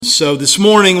So this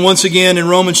morning, once again in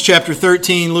Romans chapter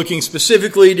 13, looking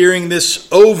specifically during this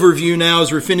overview now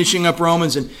as we're finishing up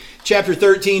Romans, in chapter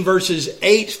 13, verses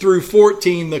 8 through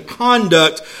 14, the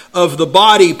conduct of the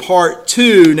body, part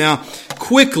 2. Now,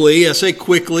 quickly, I say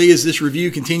quickly as this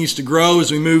review continues to grow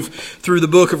as we move through the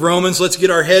book of Romans, let's get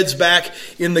our heads back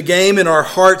in the game and our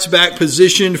hearts back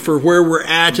positioned for where we're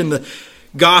at in the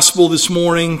gospel this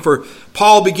morning. For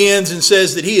Paul begins and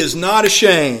says that he is not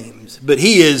ashamed, but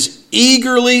he is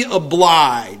eagerly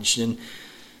obliged. And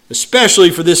especially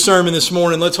for this sermon this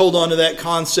morning, let's hold on to that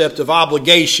concept of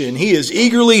obligation. He is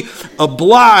eagerly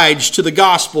obliged to the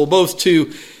gospel, both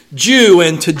to Jew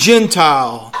and to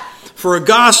Gentile, for a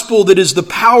gospel that is the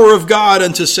power of God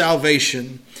unto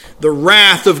salvation, the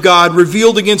wrath of God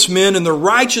revealed against men, and the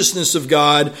righteousness of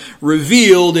God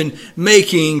revealed in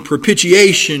making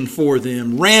propitiation for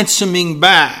them, ransoming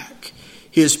back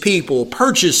His people,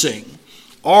 purchasing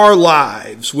our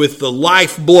lives with the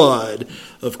lifeblood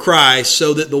of Christ,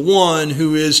 so that the one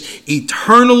who is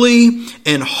eternally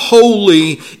and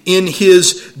holy in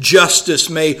His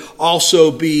justice may also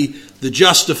be the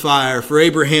justifier. For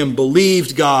Abraham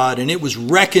believed God, and it was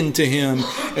reckoned to him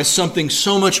as something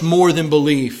so much more than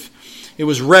belief. It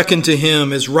was reckoned to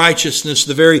him as righteousness,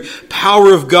 the very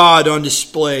power of God on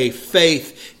display,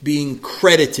 faith being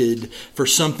credited for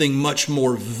something much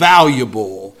more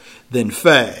valuable than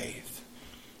faith.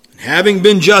 Having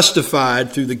been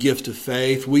justified through the gift of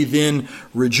faith, we then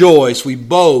rejoice, we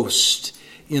boast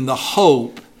in the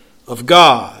hope of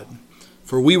God.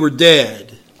 For we were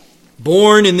dead,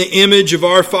 born in the image of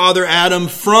our father Adam.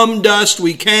 From dust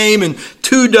we came, and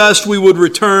to dust we would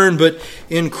return, but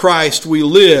in Christ we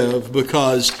live,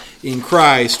 because in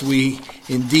Christ we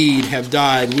indeed have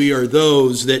died. We are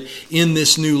those that in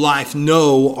this new life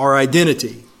know our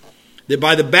identity. That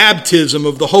by the baptism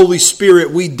of the Holy Spirit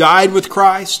we died with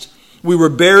Christ, we were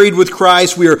buried with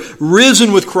Christ, we are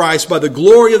risen with Christ by the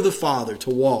glory of the Father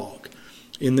to walk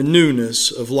in the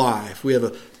newness of life. We have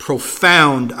a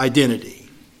profound identity.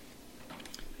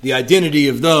 The identity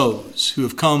of those who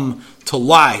have come to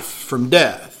life from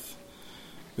death.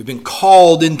 We've been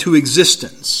called into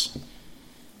existence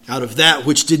out of that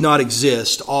which did not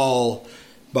exist, all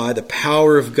by the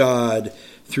power of God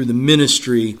through the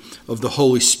ministry of the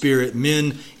Holy Spirit.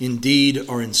 Men indeed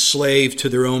are enslaved to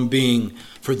their own being.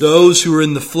 For those who are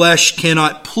in the flesh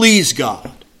cannot please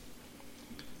God.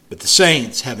 But the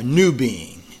saints have a new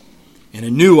being and a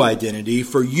new identity.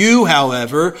 For you,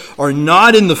 however, are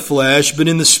not in the flesh, but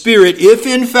in the Spirit, if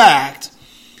in fact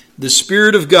the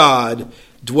Spirit of God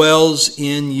dwells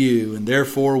in you. And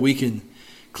therefore we can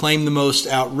claim the most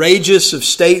outrageous of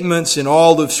statements in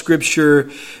all of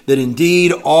Scripture, that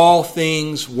indeed all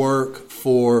things work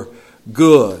for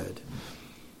good.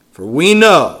 For we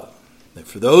know that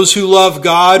for those who love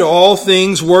God, all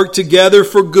things work together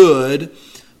for good,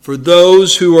 for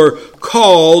those who are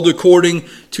called according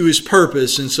to His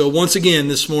purpose. And so once again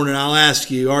this morning I'll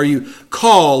ask you, are you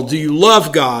called? Do you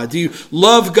love God? Do you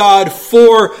love God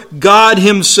for God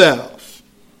Himself?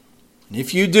 And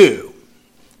if you do,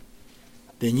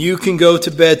 then you can go to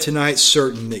bed tonight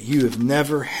certain that you have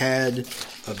never had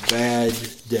a bad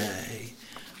day.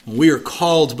 When we are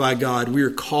called by God, we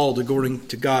are called according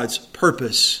to God's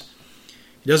purpose.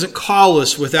 He doesn't call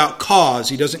us without cause.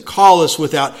 He doesn't call us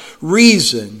without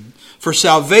reason. For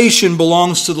salvation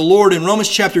belongs to the Lord. In Romans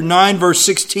chapter 9, verse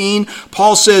 16,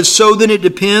 Paul says, "So then it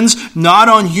depends not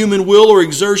on human will or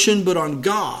exertion, but on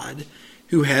God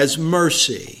who has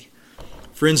mercy."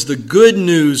 Friends, the good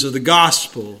news of the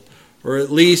gospel, or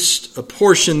at least a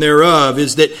portion thereof,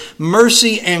 is that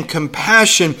mercy and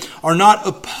compassion are not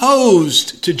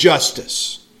opposed to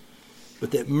justice,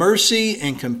 but that mercy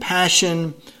and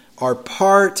compassion are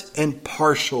part and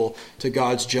partial to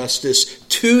God's justice,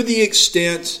 to the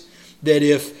extent that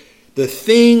if the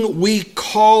thing we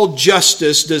call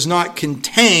justice does not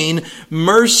contain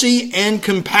mercy and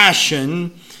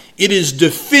compassion, it is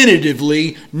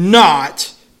definitively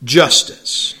not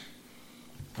justice.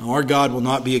 Now, our God will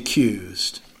not be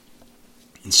accused.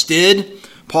 Instead,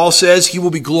 Paul says He will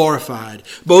be glorified,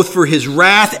 both for His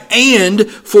wrath and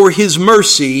for His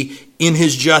mercy in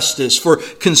His justice. For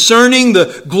concerning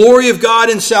the glory of God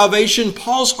and salvation,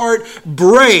 Paul's heart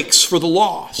breaks for the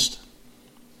lost.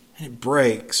 And it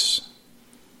breaks,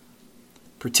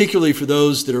 particularly for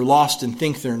those that are lost and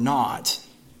think they're not.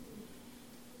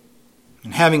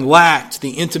 And having lacked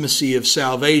the intimacy of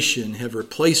salvation, have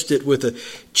replaced it with a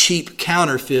cheap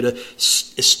counterfeit,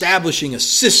 establishing a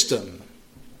system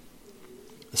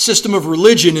of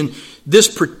religion, in this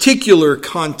particular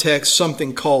context,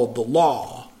 something called the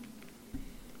law.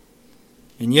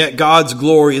 And yet God's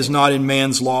glory is not in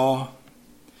man's law.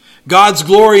 God's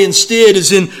glory instead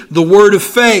is in the word of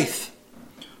faith.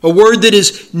 A word that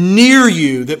is near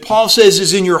you, that Paul says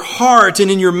is in your heart and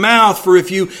in your mouth. For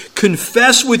if you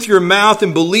confess with your mouth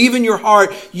and believe in your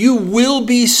heart, you will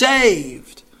be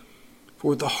saved. For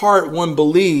with the heart one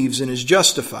believes and is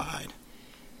justified.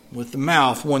 With the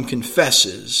mouth one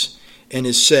confesses and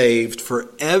is saved. For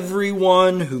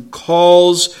everyone who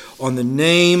calls on the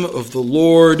name of the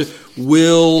Lord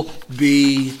will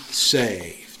be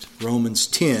saved. Romans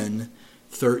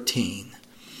 10:13.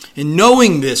 And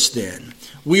knowing this then,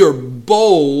 we are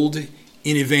bold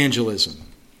in evangelism.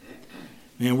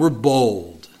 Man, we're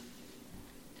bold.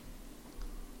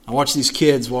 I watch these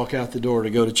kids walk out the door to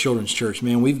go to children's church.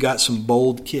 Man, we've got some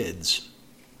bold kids.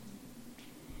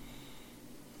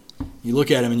 You look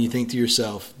at them and you think to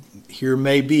yourself, here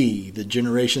may be the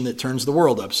generation that turns the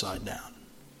world upside down.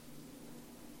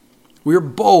 We're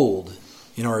bold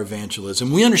in our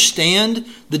evangelism. We understand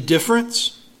the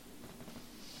difference.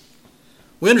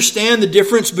 We understand the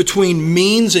difference between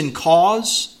means and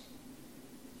cause.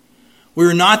 We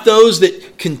are not those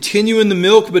that continue in the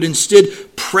milk, but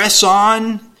instead press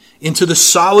on into the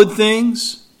solid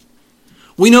things.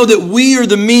 We know that we are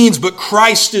the means, but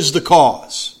Christ is the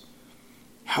cause.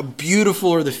 How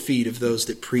beautiful are the feet of those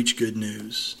that preach good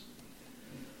news.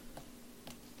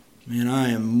 Man, I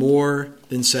am more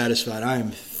than satisfied. I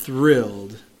am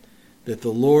thrilled that the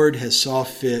Lord has saw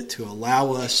fit to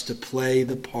allow us to play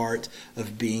the part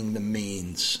of being the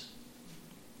means.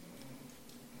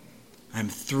 I'm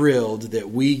thrilled that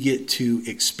we get to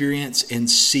experience and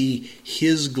see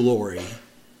His glory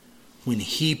when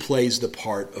He plays the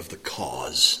part of the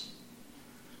cause.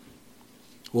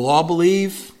 Will all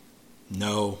believe?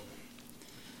 No.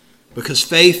 Because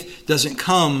faith doesn't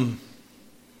come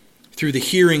through the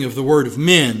hearing of the word of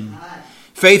men.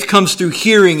 Faith comes through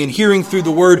hearing, and hearing through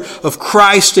the word of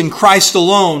Christ and Christ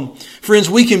alone. Friends,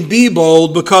 we can be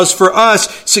bold because for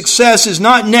us, success is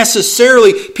not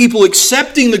necessarily people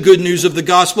accepting the good news of the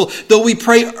gospel, though we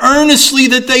pray earnestly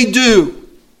that they do.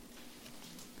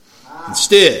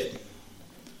 Instead,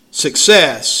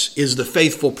 success is the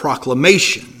faithful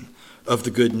proclamation of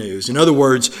the good news. In other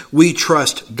words, we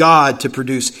trust God to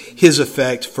produce His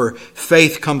effect, for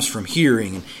faith comes from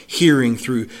hearing, and hearing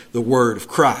through the word of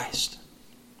Christ.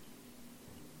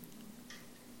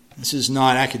 This is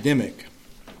not academic.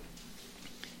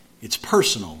 It's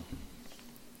personal.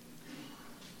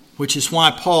 Which is why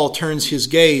Paul turns his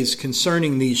gaze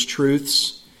concerning these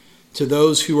truths to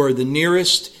those who are the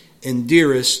nearest and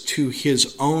dearest to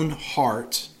his own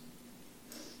heart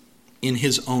in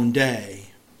his own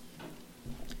day.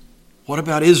 What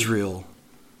about Israel?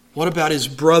 What about his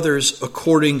brothers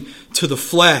according to the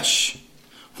flesh?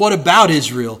 What about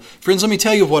Israel? Friends, let me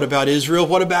tell you what about Israel.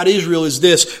 What about Israel is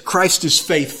this: Christ is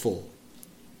faithful.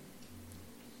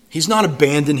 He's not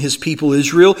abandoned his people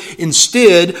Israel.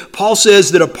 Instead, Paul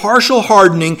says that a partial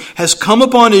hardening has come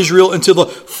upon Israel until the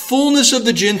fullness of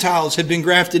the Gentiles had been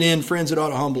grafted in. Friends, it ought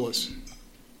to humble us.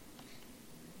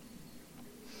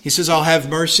 He says, I'll have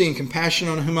mercy and compassion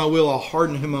on whom I will. I'll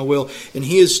harden whom I will. And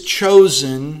He has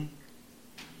chosen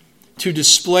to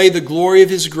display the glory of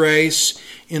His grace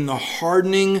in the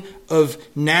hardening of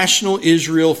national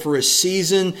Israel for a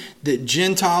season that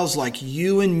Gentiles like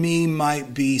you and me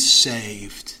might be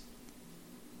saved.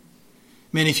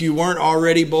 Man, if you weren't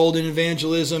already bold in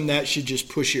evangelism, that should just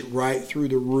push it right through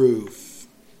the roof.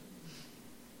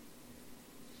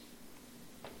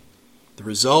 The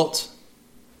result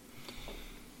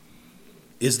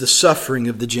is the suffering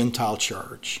of the Gentile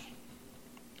church.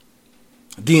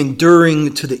 The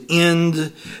enduring to the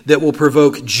end that will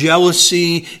provoke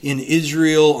jealousy in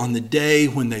Israel on the day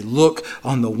when they look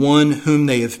on the one whom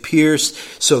they have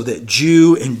pierced, so that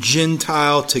Jew and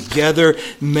Gentile together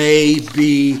may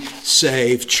be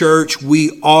saved. Church,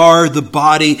 we are the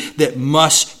body that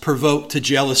must provoke to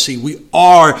jealousy. We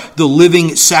are the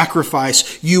living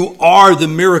sacrifice. You are the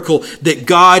miracle that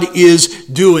God is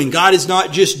doing. God is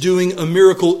not just doing a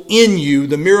miracle in you.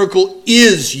 The miracle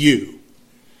is you.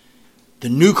 The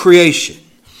new creation,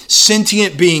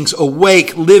 sentient beings,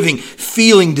 awake, living,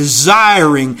 feeling,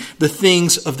 desiring the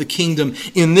things of the kingdom.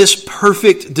 In this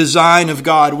perfect design of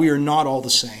God, we are not all the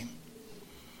same.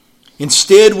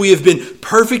 Instead, we have been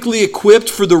perfectly equipped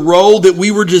for the role that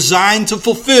we were designed to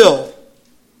fulfill.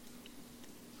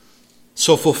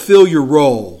 So fulfill your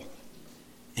role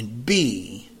and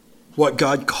be what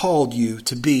God called you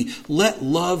to be. Let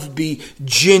love be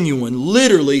genuine.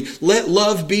 Literally, let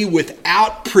love be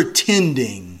without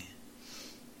pretending.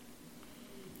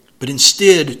 But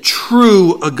instead,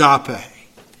 true agape.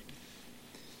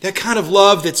 That kind of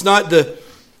love that's not the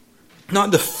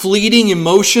fleeting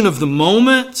emotion of the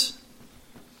moment,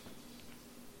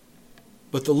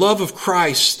 but the love of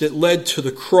Christ that led to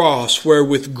the cross, where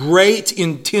with great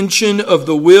intention of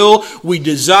the will we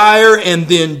desire and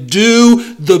then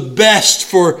do the best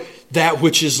for that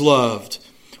which is loved.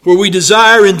 Where we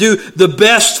desire and do the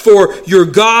best for your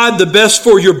God, the best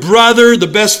for your brother, the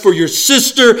best for your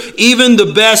sister, even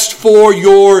the best for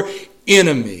your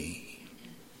enemy.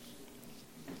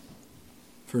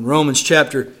 For in Romans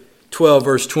chapter 12,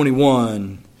 verse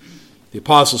 21, the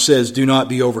apostle says, "Do not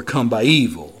be overcome by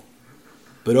evil,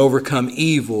 but overcome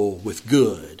evil with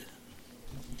good."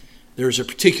 There's a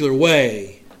particular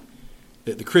way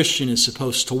that the Christian is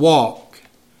supposed to walk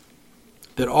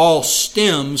that all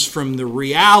stems from the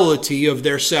reality of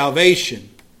their salvation.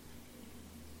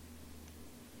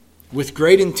 With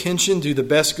great intention, do the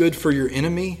best good for your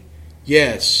enemy?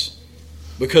 Yes,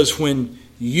 because when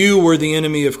you were the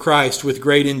enemy of Christ, with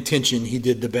great intention, He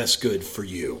did the best good for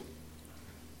you.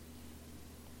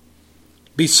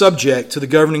 Be subject to the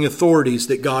governing authorities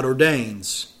that God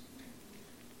ordains.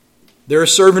 They're a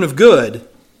servant of good,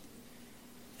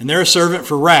 and they're a servant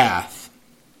for wrath.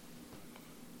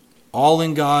 All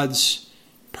in God's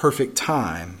perfect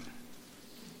time.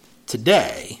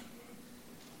 Today,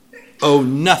 owe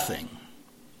nothing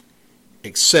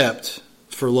except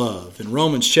for love. In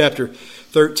Romans chapter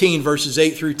 13, verses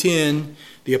 8 through 10,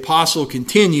 the apostle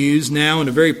continues now in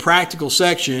a very practical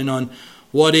section on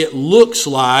what it looks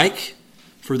like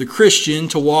for the Christian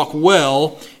to walk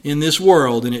well in this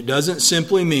world. And it doesn't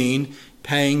simply mean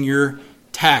paying your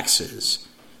taxes.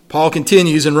 Paul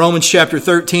continues in Romans chapter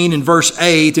 13 and verse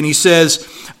 8, and he says,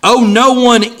 "Owe no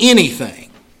one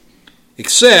anything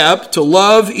except to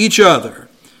love each other.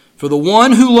 For the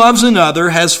one who loves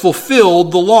another has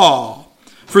fulfilled the law.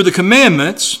 For the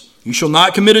commandments, you shall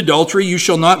not commit adultery, you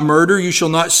shall not murder, you shall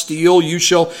not steal, you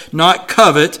shall not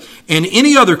covet, and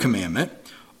any other commandment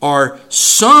are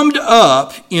summed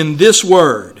up in this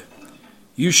word: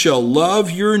 you shall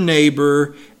love your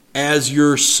neighbor as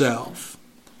yourself.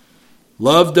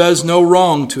 Love does no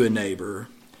wrong to a neighbor.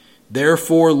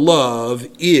 Therefore, love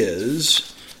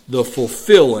is the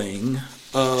fulfilling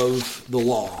of the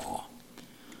law."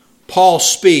 Paul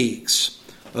speaks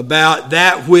about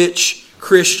that which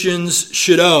Christians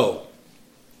should owe.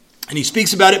 And he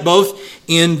speaks about it both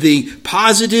in the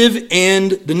positive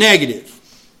and the negative.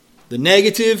 The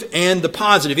negative and the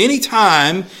positive. Any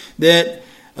time that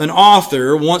an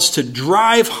author wants to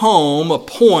drive home a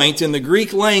point in the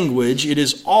Greek language, it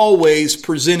is always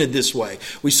presented this way.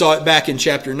 We saw it back in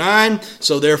chapter 9,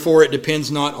 so therefore it depends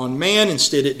not on man,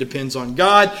 instead it depends on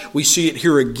God. We see it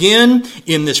here again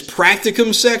in this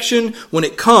practicum section when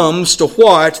it comes to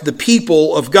what the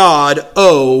people of God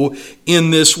owe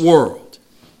in this world.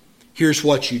 Here's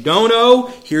what you don't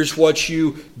owe, here's what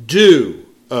you do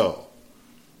owe.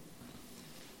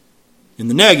 In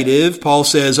the negative, Paul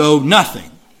says, owe nothing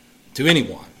to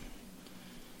anyone.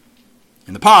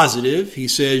 In the positive, he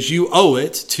says you owe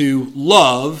it to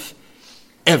love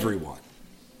everyone.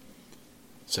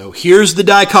 So here's the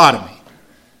dichotomy.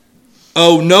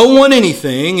 Owe no one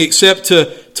anything except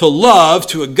to love,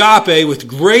 to agape with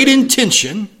great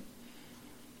intention,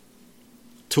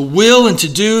 to will and to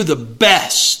do the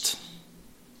best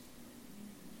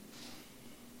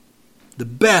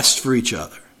for each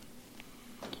other.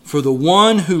 For the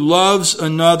one who loves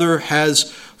another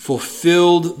has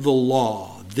fulfilled the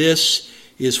law. This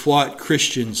is what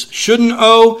Christians shouldn't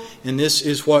owe, and this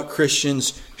is what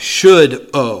Christians should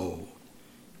owe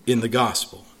in the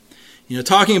gospel. You know,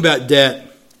 talking about debt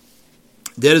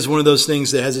is one of those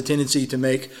things that has a tendency to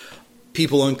make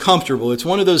people uncomfortable. It's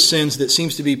one of those sins that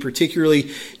seems to be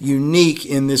particularly unique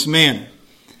in this manner.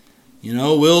 You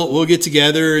know, we'll get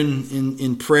together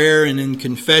in prayer and in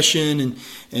confession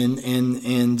and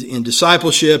in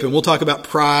discipleship, and we'll talk about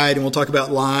pride, and we'll talk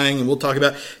about lying, and we'll talk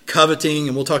about coveting,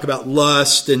 and we'll talk about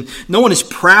lust. And no one is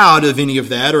proud of any of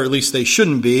that, or at least they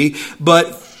shouldn't be.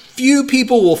 But few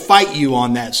people will fight you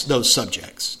on those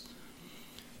subjects.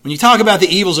 When you talk about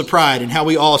the evils of pride and how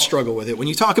we all struggle with it, when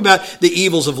you talk about the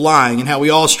evils of lying and how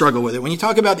we all struggle with it, when you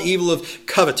talk about the evil of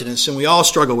covetousness and we all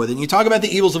struggle with it, and you talk about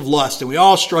the evils of lust and we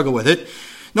all struggle with it,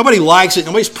 nobody likes it,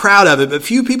 nobody's proud of it, but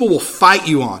few people will fight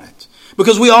you on it.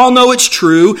 Because we all know it's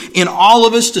true in all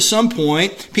of us to some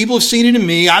point. People have seen it in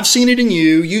me, I've seen it in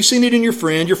you, you've seen it in your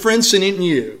friend's seen it in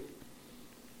you.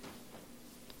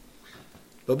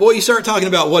 But boy, you start talking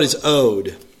about what is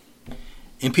owed,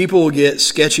 and people will get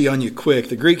sketchy on you quick.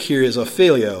 The Greek here is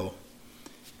ophelio.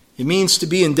 It means to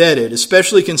be indebted,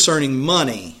 especially concerning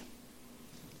money.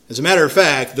 As a matter of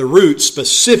fact, the root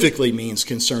specifically means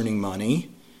concerning money,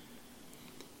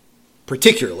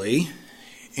 particularly.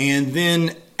 And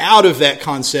then out of that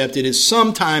concept, it is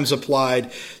sometimes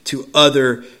applied to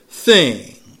other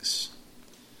things.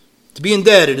 To be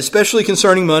indebted, especially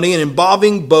concerning money and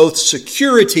involving both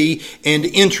security and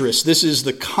interest. This is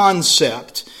the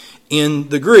concept in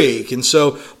the Greek. And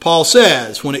so Paul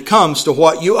says, when it comes to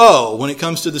what you owe, when it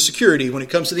comes to the security, when it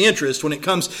comes to the interest, when it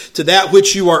comes to that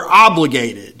which you are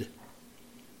obligated,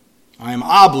 I am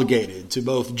obligated to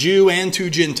both Jew and to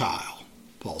Gentile,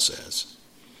 Paul says.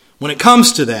 When it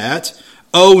comes to that,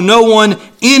 owe no one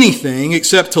anything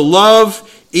except to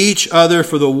love each other,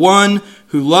 for the one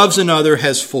who loves another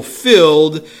has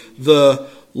fulfilled the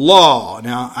law.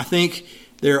 Now, I think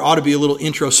there ought to be a little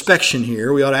introspection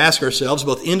here. We ought to ask ourselves,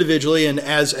 both individually and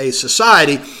as a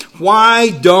society,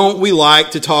 why don't we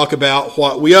like to talk about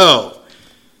what we owe?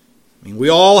 I mean, we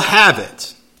all have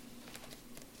it.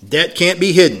 Debt can't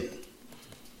be hidden.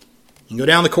 You can go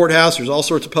down the courthouse, there's all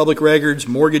sorts of public records,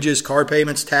 mortgages, car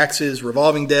payments, taxes,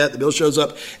 revolving debt. The bill shows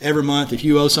up every month. If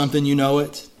you owe something, you know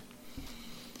it.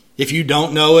 If you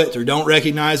don't know it or don't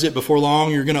recognize it before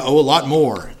long, you're going to owe a lot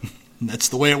more. That's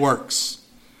the way it works.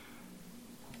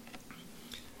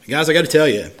 Guys, I got to tell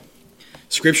you,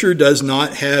 Scripture does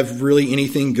not have really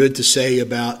anything good to say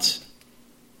about,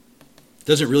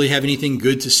 doesn't really have anything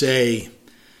good to say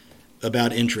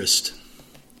about interest.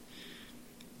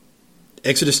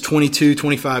 Exodus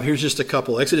 22:25. Here's just a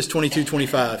couple. Exodus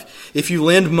 22:25. If you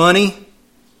lend money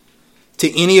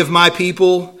to any of my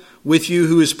people with you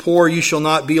who is poor, you shall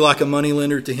not be like a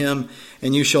moneylender to him,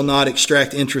 and you shall not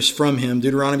extract interest from him.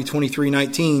 Deuteronomy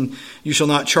 23:19. You shall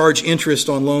not charge interest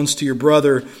on loans to your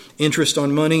brother, interest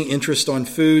on money, interest on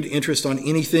food, interest on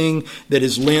anything that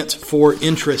is lent for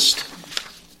interest.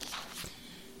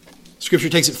 Scripture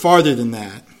takes it farther than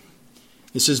that.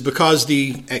 It says because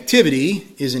the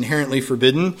activity is inherently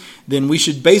forbidden, then we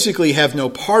should basically have no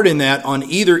part in that on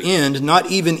either end, not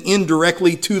even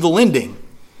indirectly to the lending.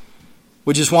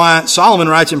 Which is why Solomon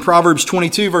writes in Proverbs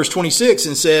 22 verse 26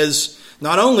 and says,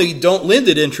 not only don't lend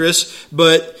at interest,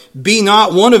 but be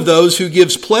not one of those who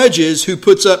gives pledges, who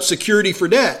puts up security for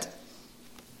debt.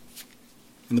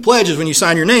 And the pledge is when you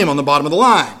sign your name on the bottom of the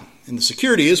line. And the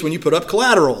security is when you put up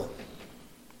collateral.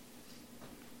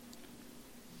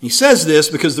 He says this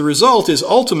because the result is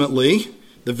ultimately,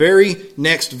 the very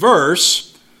next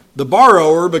verse, the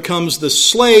borrower becomes the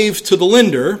slave to the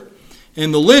lender,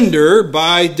 and the lender,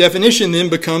 by definition, then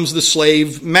becomes the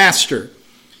slave master.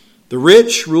 The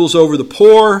rich rules over the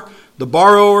poor, the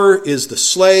borrower is the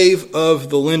slave of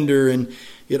the lender, and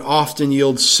it often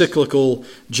yields cyclical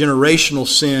generational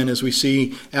sin, as we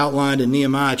see outlined in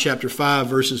Nehemiah chapter 5,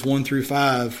 verses 1 through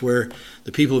 5, where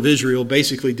the people of Israel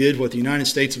basically did what the United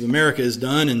States of America has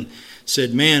done and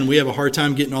said, man, we have a hard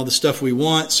time getting all the stuff we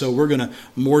want, so we're going to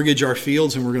mortgage our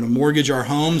fields and we're going to mortgage our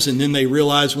homes. And then they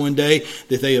realize one day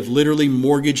that they have literally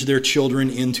mortgaged their children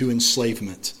into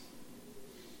enslavement.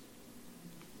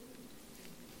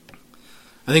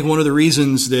 I think one of the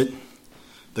reasons that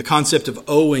the concept of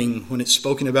owing, when it's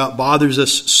spoken about, bothers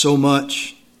us so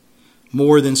much,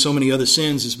 more than so many other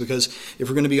sins, is because if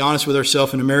we're going to be honest with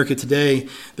ourselves in America today,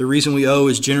 the reason we owe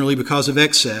is generally because of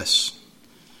excess.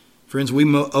 Friends, we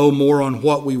owe more on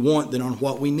what we want than on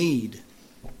what we need.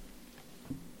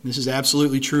 This is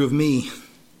absolutely true of me.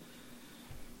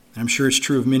 I'm sure it's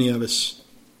true of many of us.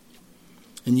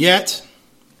 And yet,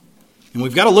 and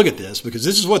we've got to look at this because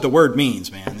this is what the word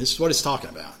means, man. This is what it's talking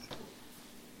about.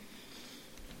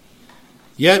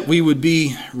 Yet we would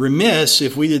be remiss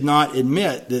if we did not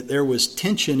admit that there was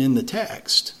tension in the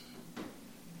text.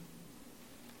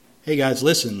 Hey guys,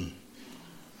 listen.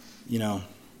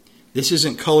 This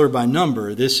isn't color by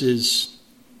number. This is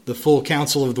the full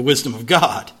counsel of the wisdom of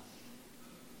God.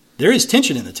 There is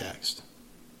tension in the text.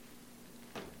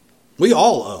 We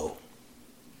all owe.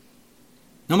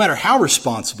 No matter how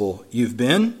responsible you've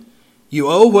been, you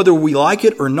owe whether we like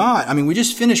it or not. I mean, we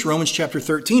just finished Romans chapter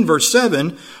 13, verse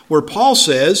 7, where Paul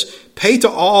says, pay to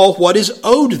all what is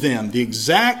owed them. The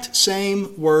exact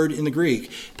same word in the Greek.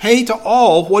 Pay to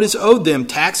all what is owed them.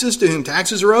 Taxes to whom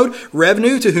taxes are owed.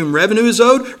 Revenue to whom revenue is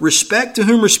owed. Respect to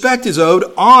whom respect is owed.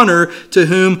 Honor to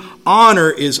whom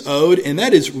honor is owed. And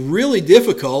that is really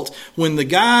difficult when the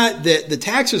guy that the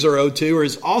taxes are owed to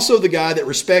is also the guy that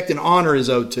respect and honor is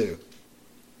owed to.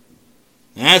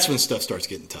 That's when stuff starts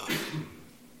getting tough.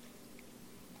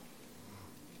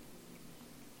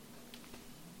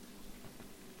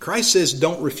 Christ says,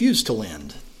 don't refuse to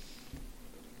lend.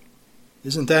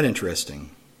 Isn't that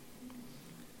interesting?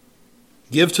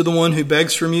 Give to the one who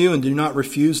begs from you, and do not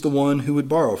refuse the one who would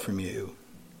borrow from you.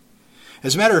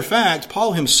 As a matter of fact,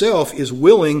 Paul himself is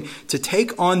willing to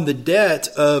take on the debt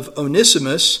of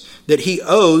Onesimus that he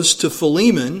owes to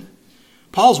Philemon.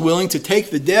 Paul's willing to take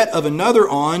the debt of another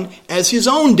on as his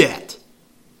own debt.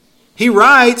 He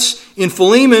writes in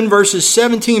Philemon verses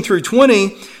 17 through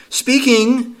 20,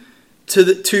 speaking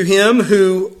to him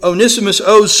who Onesimus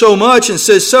owes so much, and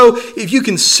says, so if you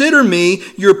consider me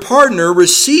your partner,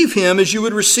 receive him as you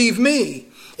would receive me.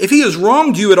 If he has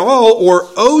wronged you at all or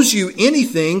owes you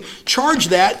anything, charge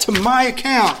that to my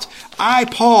account. I,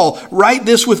 Paul, write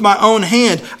this with my own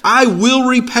hand. I will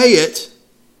repay it.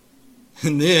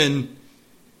 And then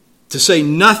to say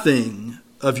nothing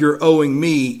of your owing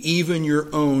me, even your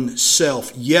own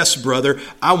self. Yes, brother,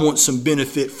 I want some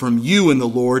benefit from you in the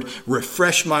Lord.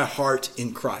 Refresh my heart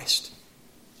in Christ.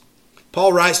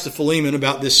 Paul writes to Philemon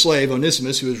about this slave,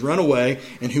 Onesimus, who has run away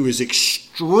and who is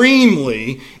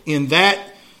extremely, in that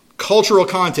cultural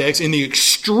context, in the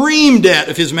extreme debt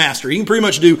of his master. He can pretty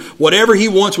much do whatever he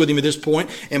wants with him at this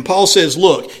point. And Paul says,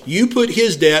 look, you put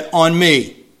his debt on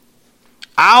me.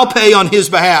 I'll pay on his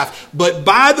behalf. But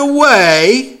by the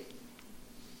way,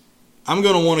 I'm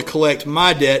going to want to collect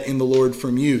my debt in the Lord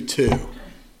from you too.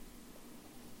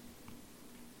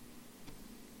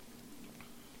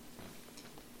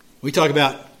 We talk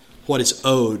about what is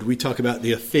owed. We talk about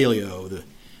the aphelio,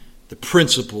 the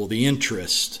principal, the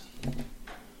interest.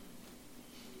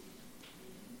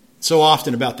 So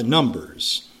often about the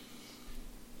numbers.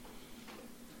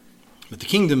 But the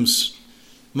kingdom's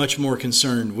much more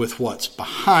concerned with what's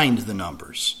behind the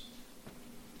numbers.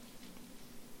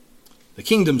 The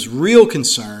kingdom's real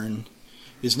concern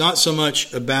is not so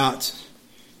much about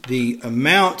the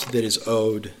amount that is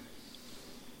owed,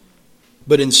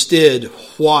 but instead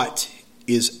what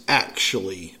is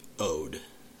actually owed.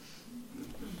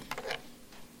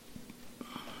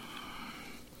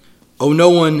 Owe no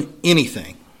one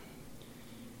anything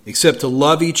except to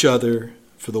love each other,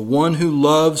 for the one who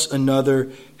loves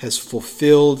another has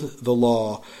fulfilled the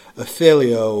law.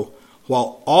 Aphelio,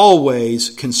 while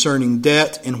always concerning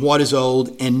debt and what is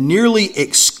owed, and nearly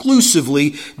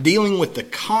exclusively dealing with the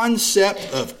concept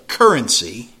of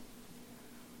currency,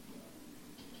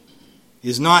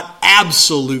 is not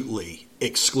absolutely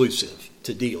exclusive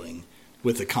to dealing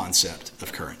with the concept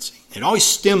of currency. It always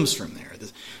stems from there.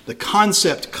 The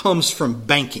concept comes from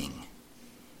banking.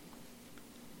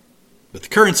 But the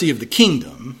currency of the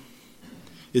kingdom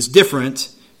is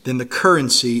different than the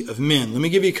currency of men. Let me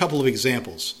give you a couple of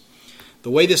examples.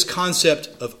 The way this concept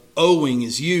of owing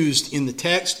is used in the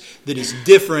text that is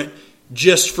different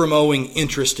just from owing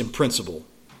interest and principal.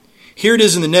 Here it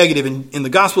is in the negative in the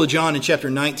Gospel of John in chapter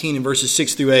 19 and verses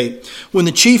 6 through 8. When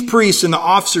the chief priests and the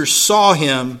officers saw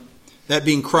him, that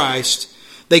being Christ,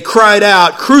 they cried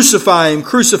out, "Crucify him,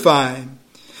 crucify him."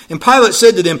 And Pilate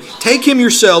said to them, "Take him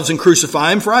yourselves and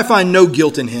crucify him, for I find no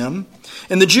guilt in him."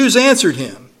 And the Jews answered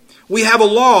him, "We have a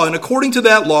law, and according to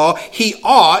that law, he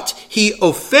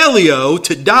Ophelio,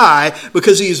 to die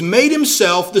because he has made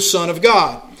himself the Son of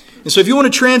God." And so if you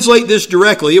want to translate this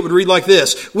directly, it would read like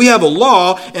this. We have a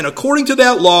law, and according to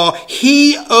that law,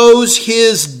 he owes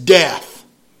his death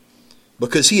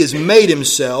because he has made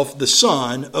himself the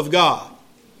Son of God.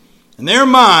 In their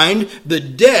mind, the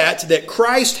debt that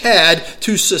Christ had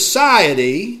to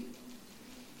society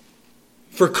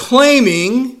for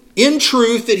claiming in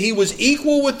truth that he was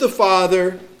equal with the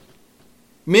Father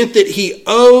meant that he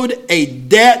owed a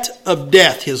debt of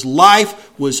death. His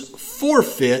life was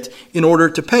forfeit in order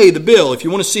to pay the bill. If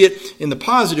you want to see it in the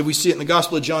positive, we see it in the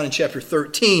Gospel of John in chapter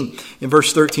 13, in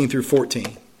verse 13 through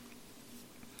 14.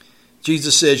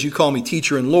 Jesus says, "You call me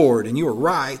teacher and Lord, and you are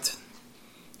right,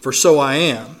 for so I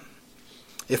am.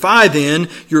 If I then,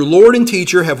 your Lord and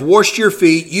teacher, have washed your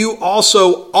feet, you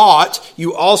also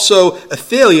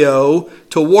Aphelio,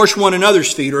 to wash one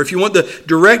another's feet." Or if you want the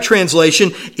direct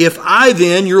translation, if I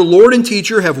then, your Lord and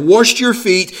teacher, have washed your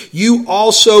feet, you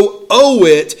also owe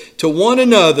it to one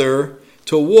another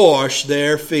to wash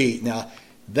their feet. Now,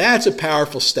 that's a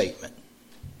powerful statement.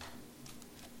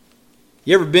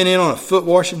 You ever been in on a foot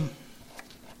washing?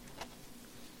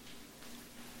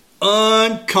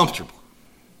 Uncomfortable.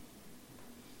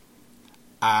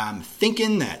 I'm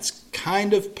thinking that's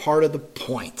kind of part of the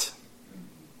point.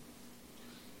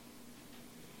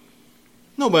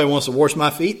 Nobody wants to wash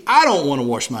my feet. I don't want to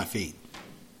wash my feet.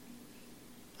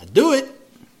 I do it.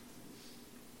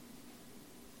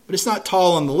 But it's not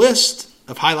tall on the list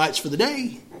of highlights for the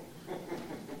day.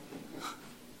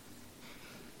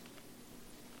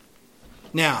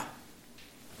 Now,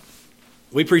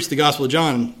 we preached the Gospel of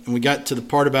John, and we got to the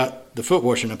part about the foot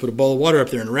washing. I put a bowl of water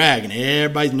up there and a rag, and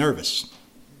everybody's nervous.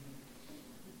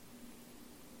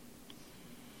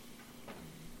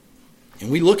 And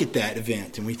we look at that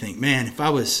event and we think, man, if I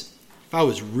was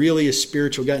really a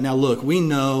spiritual guy. Now look, we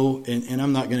know, and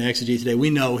I'm not going to exegete today,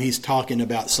 we know he's talking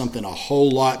about something a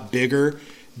whole lot bigger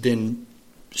than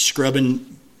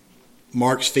scrubbing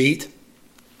Mark's feet.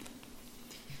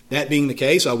 That being the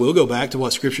case, I will go back to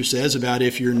what Scripture says about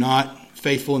if you're not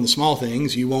faithful in the small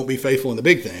things, you won't be faithful in the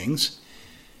big things.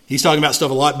 He's talking about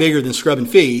stuff a lot bigger than scrubbing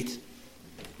feet.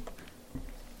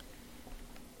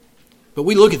 But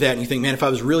we look at that and you think, man, if I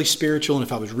was really spiritual and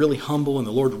if I was really humble and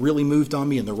the Lord really moved on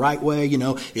me in the right way,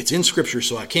 it's in Scripture,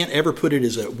 so I can't ever put it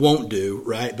as a won't do,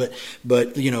 right? But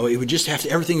it would just have to,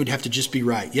 everything would have to just be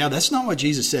right. Yeah, that's not what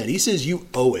Jesus said. He says you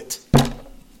owe it.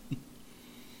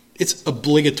 It's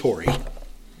obligatory.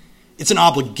 It's an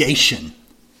obligation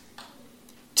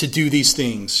to do these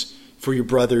things for your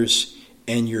brothers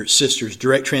and your sisters.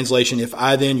 Direct translation, if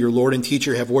I then, your Lord and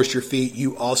teacher, have washed your feet,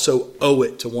 you also owe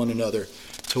it to one another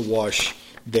to wash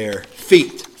their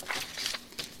feet.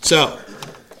 So,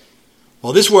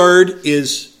 while this word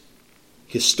is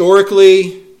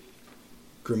historically,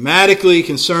 grammatically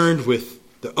concerned with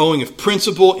the owing of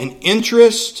principal and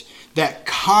interest, that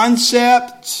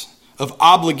concept of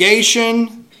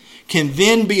obligation can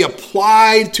then be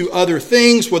applied to other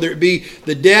things, whether it be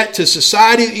the debt to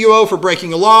society that you owe for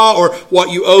breaking a law, or what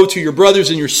you owe to your brothers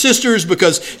and your sisters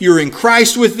because you're in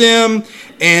Christ with them.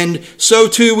 And so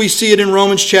too we see it in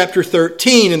Romans chapter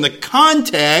 13. And the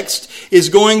context is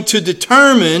going to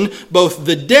determine both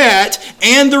the debt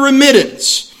and the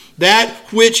remittance, that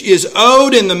which is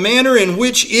owed and the manner in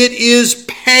which it is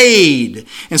paid.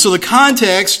 And so the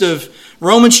context of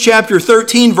Romans chapter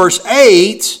 13 verse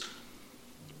 8,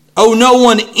 owe no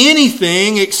one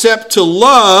anything except to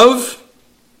love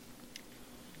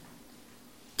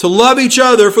each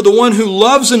other, for the one who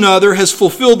loves another has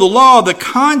fulfilled the law. The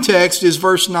context is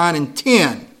verse 9 and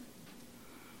 10.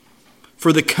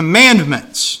 For the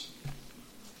commandments,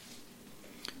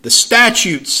 the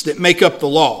statutes that make up the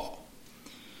law.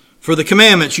 For the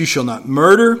commandments, you shall not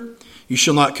murder, you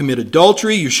shall not commit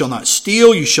adultery, you shall not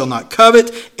steal, you shall not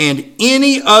covet, and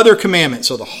any other commandment.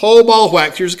 So the whole ball of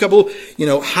wax. Here's a couple,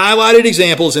 highlighted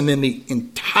examples, and then the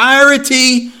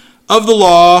entirety of the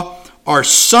law are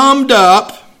summed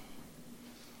up.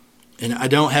 And I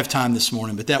don't have time this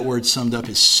morning, but that word summed up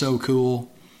is so cool.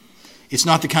 It's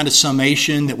not the kind of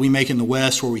summation that we make in the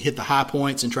West where we hit the high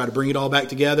points and try to bring it all back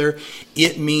together.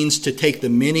 It means to take the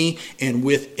many and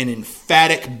with an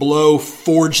emphatic blow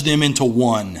forge them into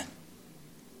one.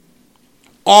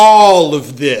 All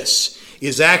of this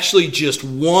is actually just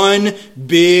one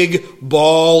big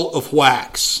ball of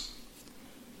wax.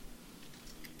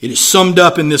 It is summed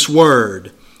up in this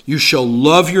word. You shall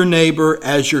love your neighbor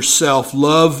as yourself.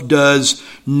 Love does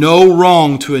no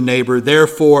wrong to a neighbor.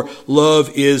 Therefore,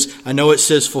 love is, I know it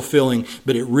says fulfilling,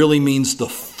 but it really means the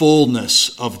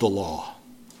fullness of the law.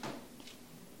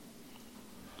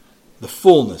 The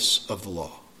fullness of the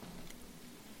law.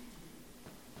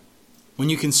 When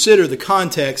you consider the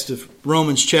context of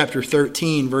Romans chapter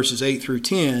 13, verses 8 through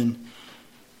 10,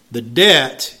 the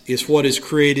debt is what is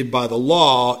created by the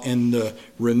law, and the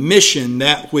remission,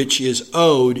 that which is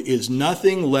owed, is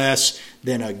nothing less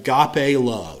than agape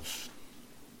love.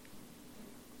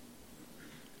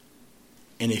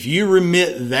 And if you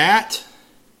remit that,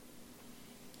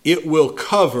 it will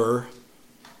cover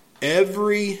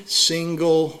every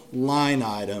single line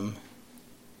item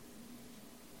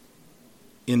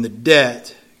in the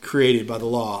debt created by the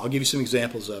law. I'll give you some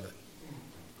examples of it.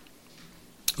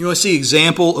 You want to see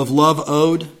example of love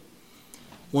owed?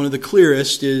 One of the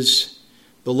clearest is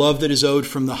the love that is owed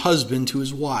from the husband to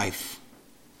his wife.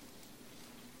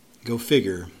 Go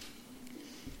figure.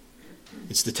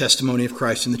 It's the testimony of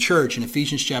Christ in the church. In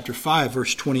Ephesians chapter 5,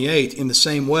 verse 28, in the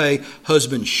same way,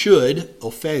 husbands should,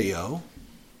 opheio,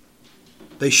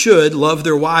 they should love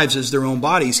their wives as their own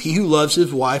bodies. He who loves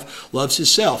his wife loves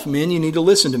himself. Men, you need to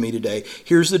listen to me today.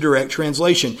 Here's the direct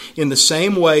translation. In the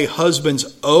same way,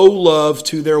 husbands owe love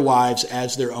to their wives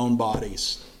as their own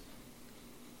bodies.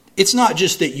 It's not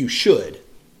just that you should.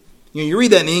 You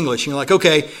read that in English and you're like,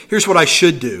 okay, here's what I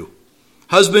should do.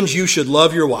 Husbands, you should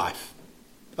love your wife.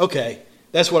 Okay,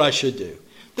 that's what I should do.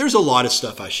 There's a lot of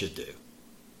stuff I should do.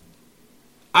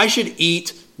 I should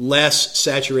eat less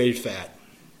saturated fat.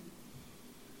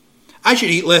 I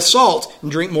should eat less salt and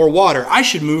drink more water. I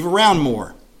should move around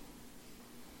more.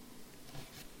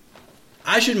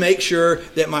 I should make sure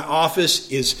that my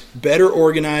office is better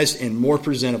organized and more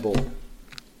presentable.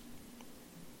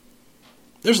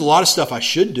 There's a lot of stuff I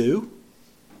should do.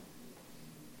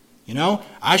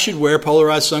 I should wear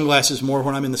polarized sunglasses more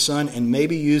when I'm in the sun and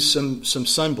maybe use some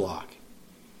sunblock.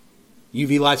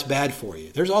 UV light's bad for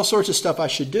you. There's all sorts of stuff I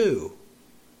should do.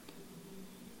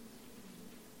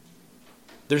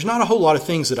 There's not a whole lot of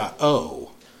things that I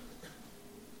owe.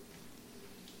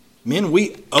 Men,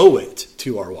 we owe it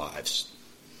to our wives.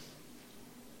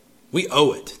 We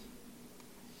owe it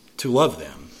to love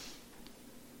them.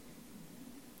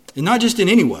 And not just in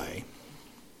any way,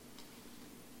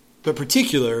 but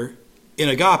particular in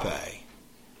agape.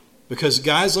 Because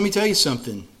guys, let me tell you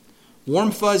something.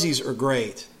 Warm fuzzies are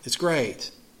great. It's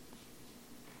great.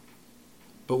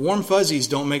 But warm fuzzies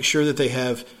don't make sure that they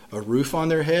have a roof on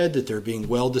their head, that they're being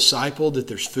well discipled, that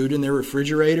there's food in their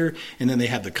refrigerator, and then they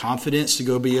have the confidence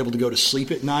to be able to go to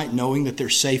sleep at night knowing that they're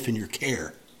safe in your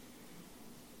care.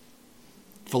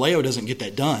 Phileo doesn't get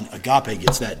that done. Agape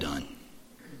gets that done.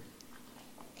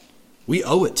 We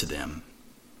owe it to them.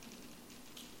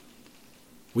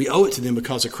 We owe it to them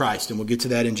because of Christ, and we'll get to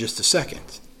that in just a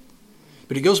second.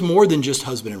 But it goes more than just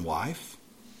husband and wife.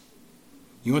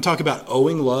 You want to talk about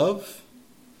owing love?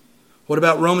 What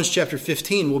about Romans chapter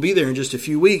 15? We'll be there in just a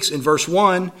few weeks. In verse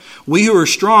 1, we who are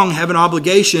strong have an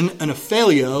obligation, an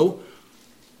aphelio,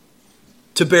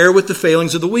 to bear with the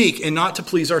failings of the weak and not to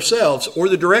please ourselves. Or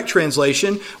the direct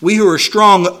translation, we who are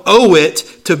strong owe it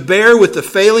to bear with the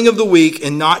failing of the weak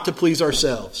and not to please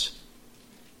ourselves.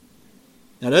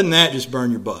 Now, doesn't that just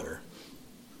burn your butter?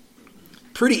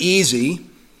 Pretty easy.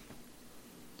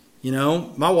 You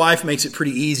know, my wife makes it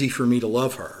pretty easy for me to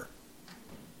love her.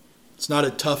 It's not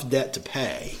a tough debt to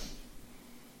pay.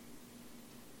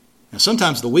 Now,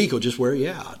 sometimes the weak will just wear you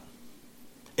out.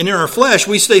 And in our flesh,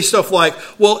 we say stuff like,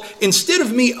 well, instead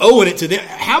of me owing it to them,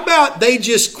 how about they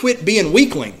just quit being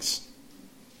weaklings?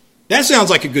 That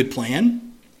sounds like a good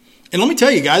plan. And let me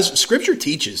tell you guys, Scripture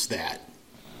teaches that.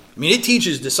 I mean, it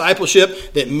teaches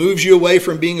discipleship that moves you away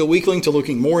from being a weakling to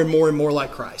looking more and more and more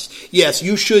like Christ. Yes,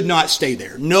 you should not stay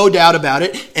there. No doubt about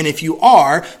it. And if you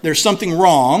are, there's something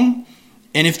wrong.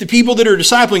 And if the people that are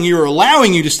discipling you are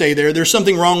allowing you to stay there, there's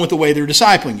something wrong with the way they're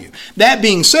discipling you. That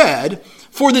being said,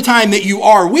 for the time that you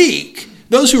are weak,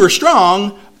 those who are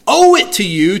strong owe it to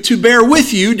you to bear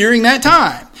with you during that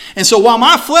time. And so while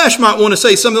my flesh might want to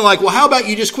say something like, well, how about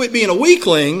you just quit being a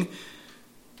weakling?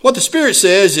 What the Spirit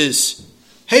says is,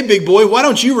 hey, big boy, why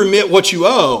don't you remit what you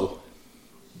owe?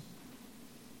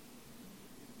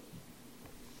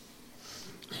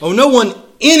 Owe no one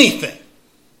anything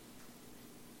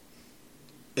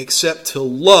except to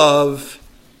love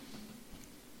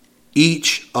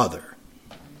each other.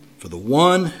 For the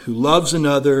one who loves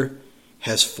another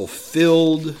has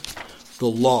fulfilled the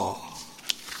law.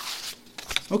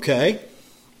 Okay.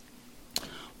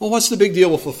 Well, what's the big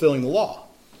deal with fulfilling the law?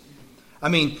 I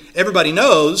mean, everybody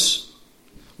knows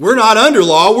we're not under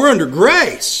law, we're under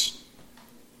grace.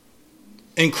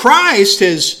 And Christ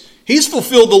He's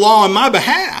fulfilled the law on my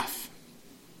behalf.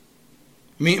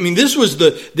 I mean, this was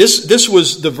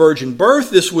the virgin birth.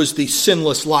 This was the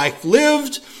sinless life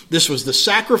lived. This was the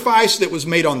sacrifice that was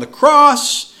made on the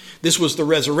cross. This was the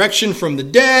resurrection from the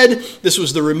dead. This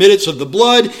was the remittance of the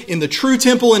blood in the true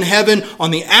temple in heaven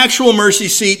on the actual mercy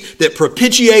seat that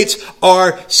propitiates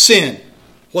our sin.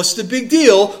 What's the big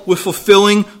deal with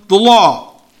fulfilling the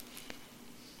law?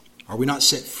 Are we not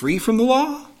set free from the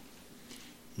law?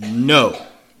 No.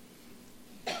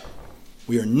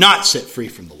 We are not set free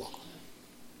from the law.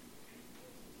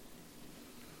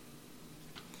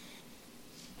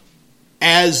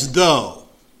 As though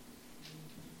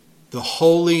the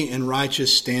holy and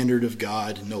righteous standard of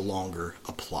God no longer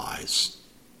applies.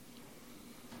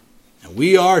 And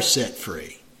we are set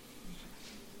free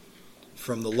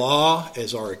from the law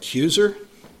as our accuser.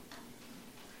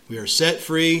 We are set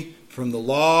free from the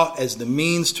law as the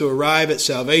means to arrive at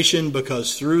salvation,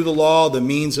 because through the law, the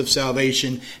means of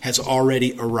salvation has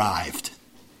already arrived.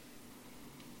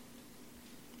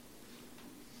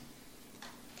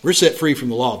 We're set free from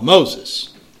the law of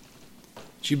Moses.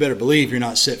 But you better believe you're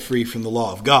not set free from the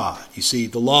law of God. You see,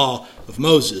 the law of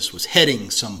Moses was heading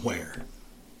somewhere.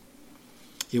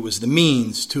 It was the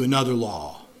means to another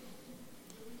law.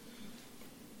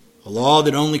 A law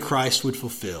that only Christ would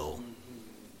fulfill.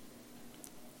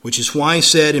 Which is why he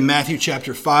said in Matthew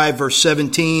chapter 5, verse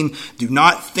 17, do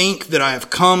not think that I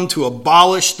have come to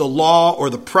abolish the law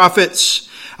or the prophets.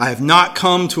 I have not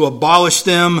come to abolish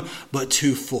them, but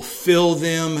to fulfill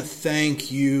them.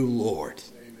 Thank you, Lord.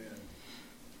 Amen.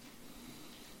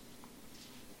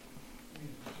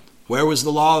 Where was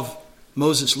the law of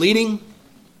Moses leading?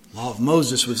 The law of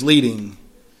Moses was leading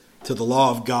to the law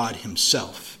of God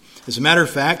himself. As a matter of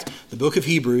fact, the book of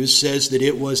Hebrews says that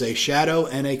it was a shadow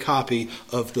and a copy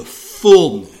of the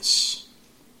fullness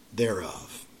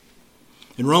thereof.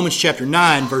 In Romans chapter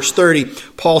 9, verse 30,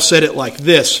 Paul said it like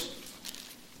this.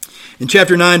 In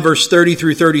chapter 9, verse 30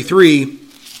 through 33,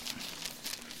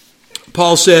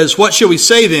 Paul says, what shall we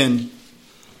say then?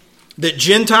 That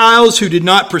Gentiles who did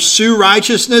not pursue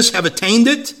righteousness have attained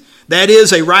it? That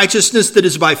is, a righteousness that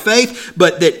is by faith,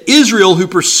 but that Israel who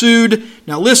pursued,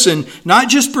 now listen, not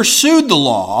just pursued the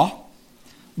law,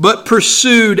 but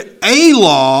pursued a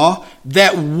law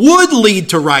that would lead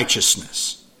to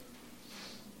righteousness.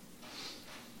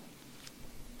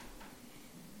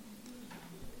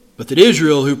 But that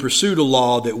Israel, who pursued a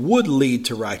law that would lead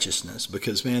to righteousness,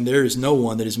 because, man, there is no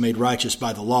one that is made righteous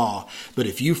by the law. But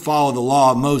if you follow the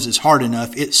law of Moses hard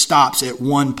enough, it stops at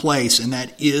one place, and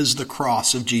that is the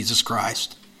cross of Jesus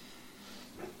Christ.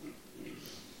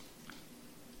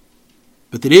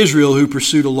 But that Israel, who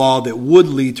pursued a law that would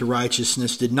lead to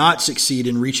righteousness, did not succeed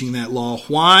in reaching that law.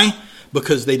 Why?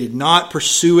 Because they did not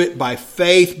pursue it by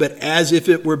faith, but as if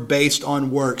it were based on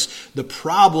works. The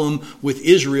problem with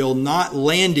Israel not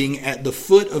landing at the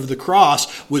foot of the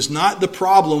cross was not the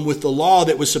problem with the law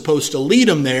that was supposed to lead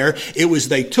them there. It was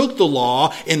they took the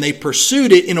law and they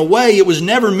pursued it in a way it was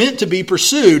never meant to be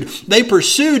pursued. They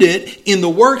pursued it in the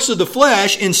works of the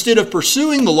flesh instead of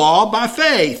pursuing the law by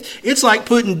faith. It's like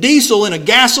putting diesel in a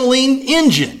gasoline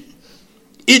engine.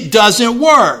 It doesn't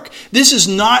work. This is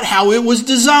not how it was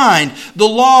designed. The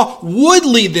law would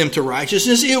lead them to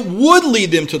righteousness. It would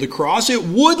lead them to the cross. It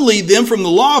would lead them from the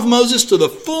law of Moses to the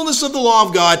fullness of the law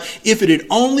of God if it had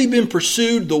only been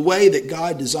pursued the way that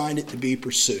God designed it to be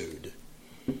pursued,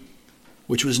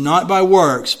 which was not by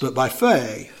works, but by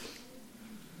faith.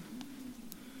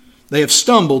 They have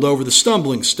stumbled over the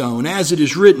stumbling stone. As it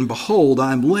is written, behold,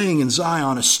 I am laying in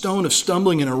Zion a stone of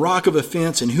stumbling and a rock of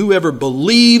offense, and whoever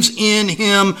believes in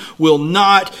him will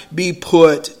not be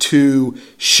put to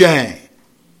shame.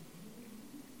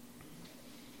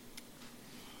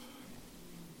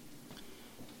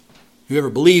 Whoever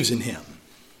believes in him.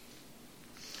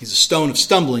 He's a stone of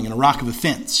stumbling and a rock of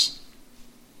offense.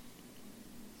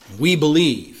 And we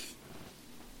believe.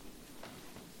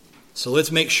 So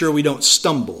let's make sure we don't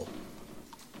stumble.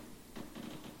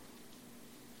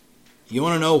 You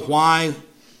want to know why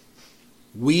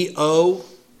we owe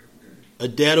a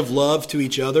debt of love to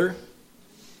each other?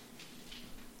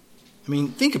 I mean,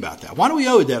 think about that. Why do we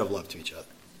owe a debt of love to each other?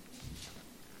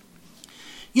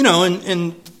 You know,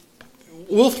 and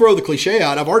we'll throw the cliche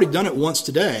out. I've already done it once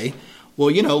today.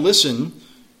 Well, you know, listen,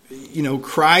 you know,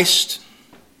 Christ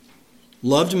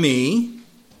loved me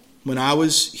when I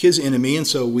was his enemy, and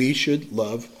so we should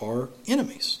love our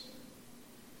enemies.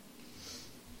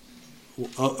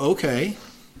 Okay.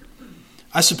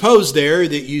 I suppose there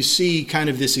that you see kind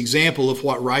of this example of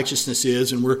what righteousness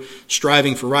is, and we're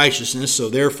striving for righteousness, so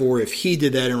therefore if he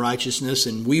did that in righteousness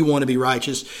and we want to be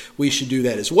righteous, we should do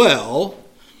that as well.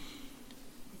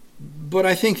 But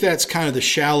I think that's kind of the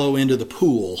shallow end of the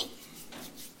pool.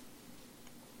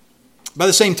 By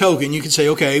the same token, you could say,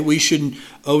 okay, we shouldn't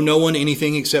owe no one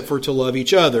anything except for to love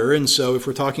each other. And so if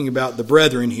we're talking about the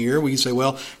brethren here, we can say,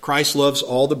 well, Christ loves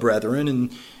all the brethren,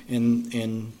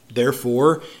 and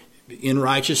therefore, in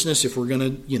righteousness, if we're going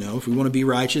to, you know, if we want to be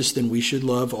righteous, then we should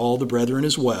love all the brethren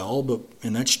as well.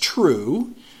 And that's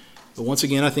true. But once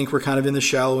again, I think we're kind of in the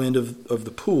shallow end of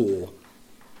the pool.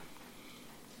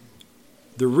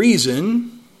 The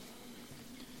reason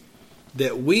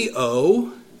that we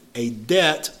owe a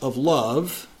debt of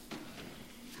love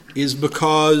is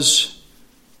because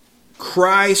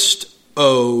Christ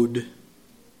owed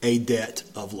a debt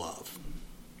of love.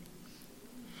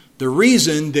 The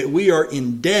reason that we are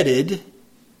indebted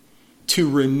to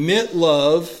remit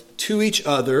love to each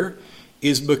other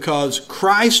is because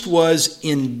Christ was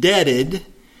indebted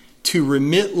to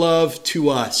remit love to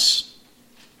us.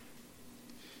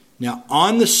 Now,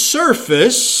 on the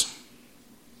surface,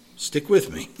 stick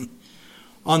with me.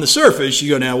 On the surface, you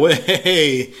go, now,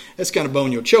 wait, that's kind of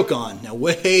bone you'll choke on. Now,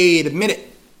 wait a minute.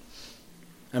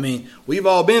 I mean, we've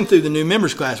all been through the new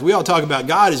members class. We all talk about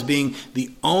God as being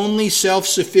the only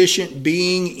self-sufficient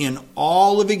being in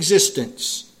all of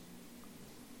existence.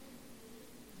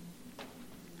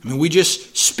 I mean, we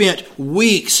just spent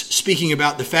weeks speaking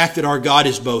about the fact that our God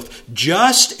is both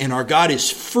just and our God is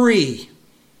free.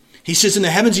 He sits in the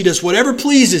heavens, he does whatever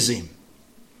pleases him.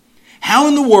 How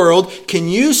in the world can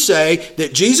you say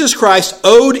that Jesus Christ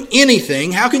owed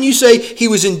anything? How can you say he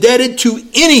was indebted to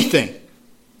anything?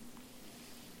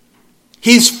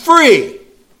 He's free.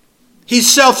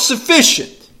 He's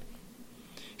self-sufficient.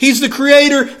 He's the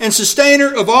creator and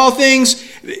sustainer of all things.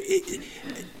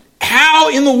 How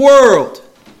in the world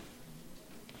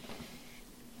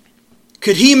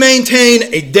could he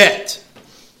maintain a debt?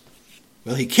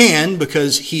 Well, he can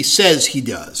because he says he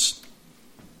does.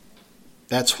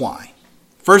 That's why.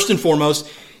 First and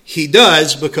foremost, he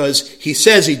does because he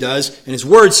says he does, and his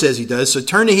word says he does. So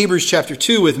turn to Hebrews chapter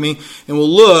 2 with me, and we'll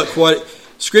look what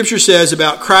Scripture says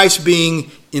about Christ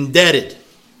being indebted.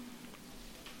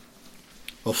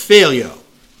 Ophelio.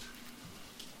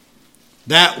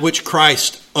 That which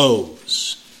Christ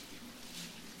owes.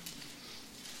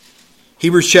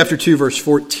 Hebrews chapter 2, verse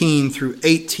 14 through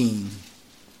 18.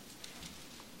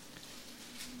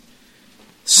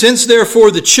 Since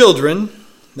therefore the children,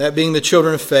 that being the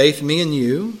children of faith, me and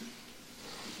you,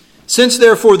 since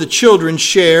therefore the children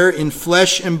share in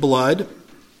flesh and blood,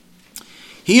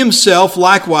 he himself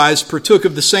likewise partook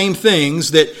of the same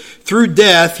things, that through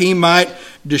death he might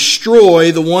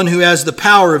destroy the one who has the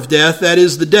power of death, that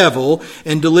is the devil,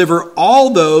 and deliver all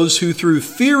those who through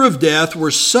fear of death were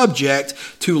subject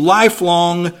to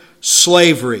lifelong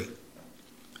slavery.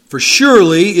 For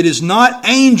surely it is not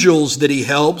angels that he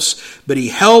helps, but he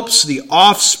helps the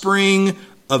offspring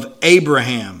of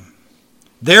Abraham.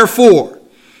 Therefore,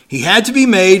 he had to be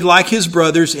made like his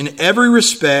brothers in every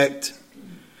respect,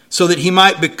 so that he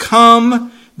might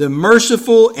become the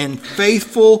merciful and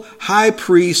faithful high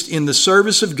priest in the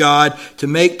service of God to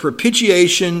make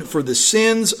propitiation for the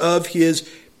sins of his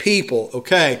people.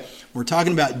 Okay, we're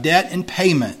talking about debt and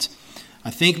payment. I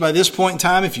think by this point in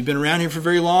time, if you've been around here for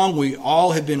very long, we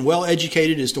all have been well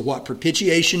educated as to what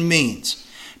propitiation means.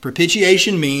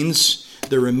 Propitiation means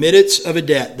the remittance of a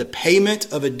debt, the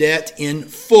payment of a debt in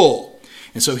full.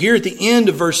 And so here at the end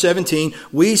of verse 17,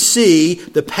 we see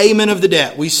the payment of the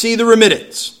debt. We see the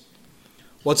remittance.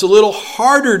 What's a little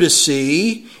harder to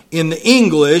see in the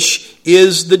English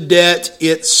is the debt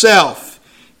itself.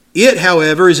 It,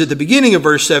 however, is at the beginning of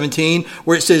verse 17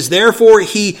 where it says, therefore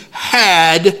he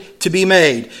had to be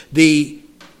made. The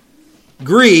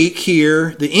Greek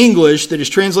here, the English that is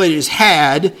translated as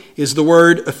had, is the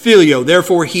word aphilio.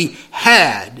 Therefore he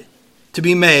had to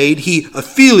be made, he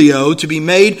aphilio, to be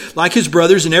made like his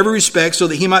brothers in every respect, so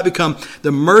that he might become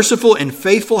the merciful and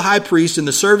faithful high priest in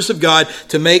the service of God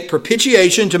to make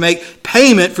propitiation, to make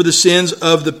payment for the sins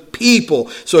of the people.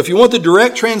 So if you want the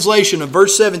direct translation of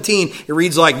verse 17, it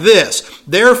reads like this.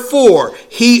 Therefore,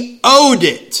 he owed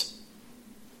it.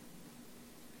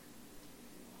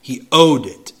 He owed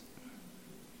it.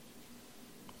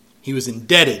 He was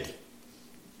indebted.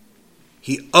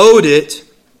 He owed it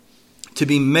to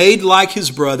be made like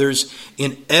his brothers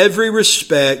in every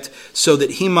respect, so that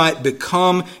he might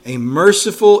become a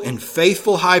merciful and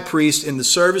faithful high priest in the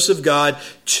service of God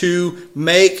to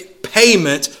make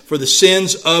payment for the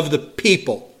sins of the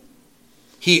people.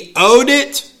 He owed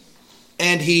it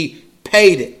and he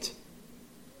paid it.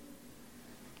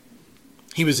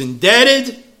 He was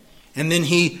indebted and then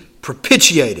he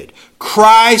propitiated.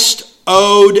 Christ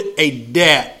owed a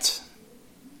debt.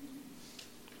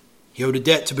 He owed a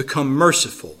debt to become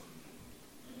merciful.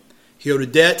 He owed a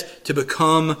debt to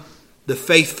become the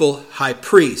faithful high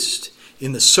priest.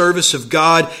 In the service of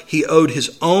God, he owed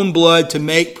his own blood to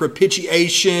make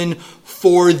propitiation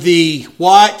for the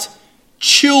what?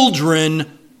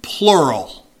 Children,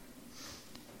 plural.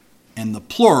 And the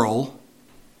plural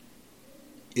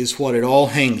is what it all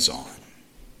hangs on.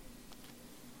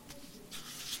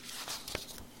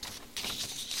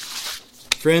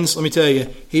 Friends, let me tell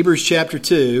you, Hebrews chapter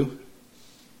 2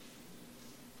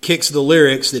 kicks the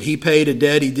lyrics that he paid a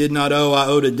debt he did not owe, I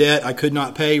owed a debt I could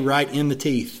not pay, right in the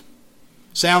teeth.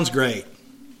 Sounds great.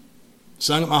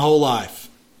 Sung it my whole life.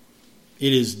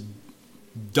 It is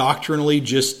doctrinally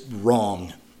just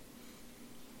wrong.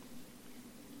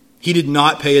 He did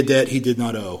not pay a debt he did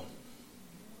not owe.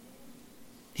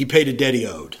 He paid a debt he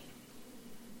owed.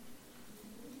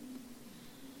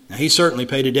 Now, he certainly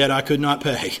paid a debt I could not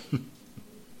pay.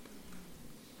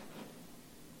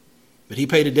 But he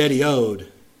paid a debt he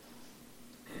owed.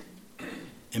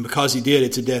 And because he did,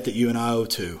 it's a debt that you and I owe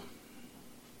too.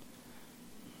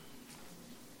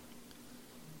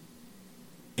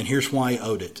 And here's why he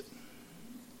owed it.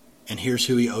 And here's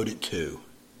who he owed it to.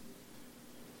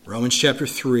 Romans chapter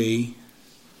 3,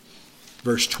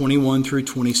 verse 21 through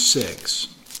 26.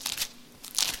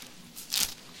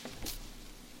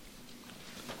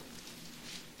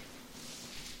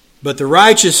 But the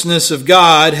righteousness of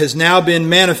God has now been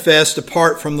manifest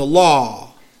apart from the law.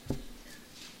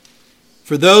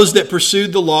 For those that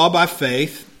pursued the law by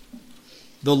faith,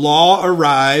 the law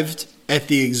arrived at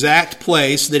the exact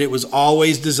place that it was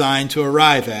always designed to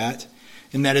arrive at,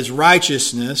 and that is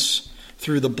righteousness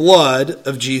through the blood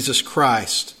of Jesus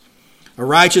Christ. A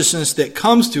righteousness that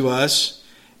comes to us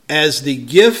as the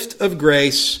gift of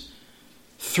grace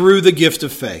through the gift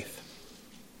of faith.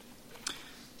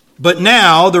 But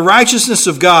now the righteousness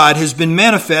of God has been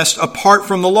manifest apart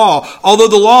from the law. Although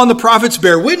the law and the prophets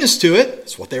bear witness to it,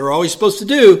 that's what they were always supposed to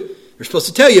do. They're supposed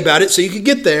to tell you about it so you could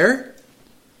get there.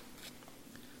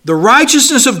 The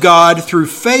righteousness of God through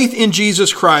faith in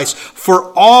Jesus Christ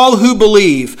for all who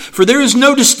believe. For there is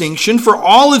no distinction, for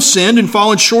all have sinned and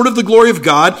fallen short of the glory of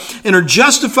God and are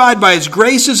justified by His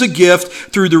grace as a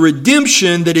gift through the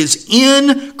redemption that is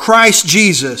in Christ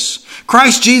Jesus,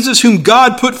 Christ Jesus, whom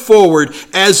God put forward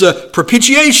as a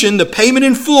propitiation, the payment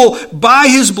in full by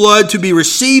his blood to be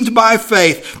received by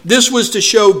faith. This was to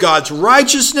show God's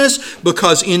righteousness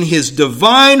because in his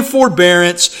divine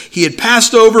forbearance he had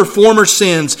passed over former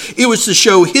sins. It was to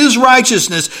show his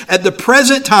righteousness at the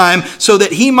present time so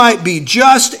that he might be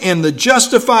just and the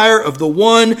justifier of the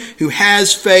one who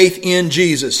has faith in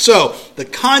Jesus. So, the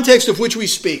context of which we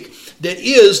speak, that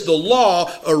is the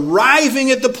law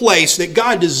arriving at the place that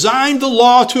God designed the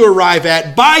law to arrive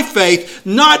at by faith,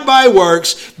 not by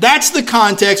works. That's the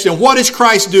context. And what is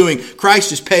Christ doing?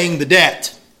 Christ is paying the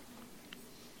debt.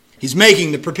 He's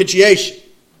making the propitiation.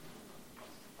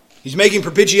 He's making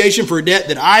propitiation for a debt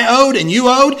that I owed and you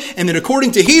owed, and that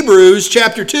according to Hebrews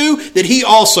chapter 2, that he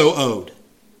also owed.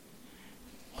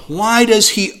 Why does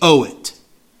he owe it?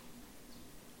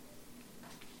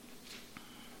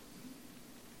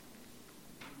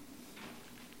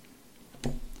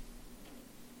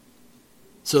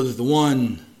 So that the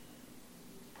one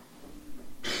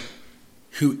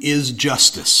who is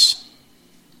justice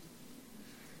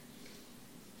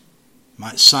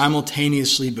might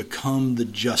simultaneously become the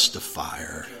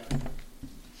justifier.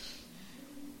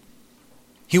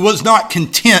 He was not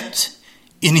content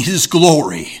in his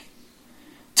glory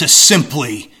to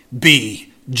simply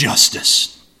be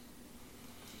justice.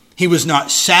 He was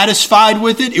not satisfied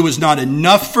with it. It was not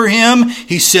enough for him.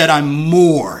 He said, I'm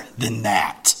more than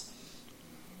that.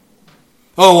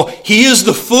 Oh, he is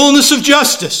the fullness of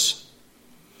justice.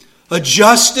 A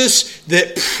justice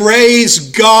that,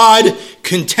 praise God,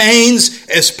 contains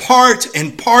as part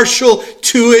and partial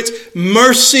to it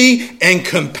mercy and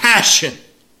compassion.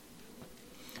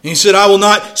 And he said, I will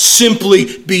not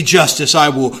simply be justice, I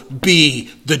will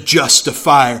be the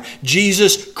justifier.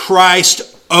 Jesus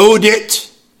Christ owed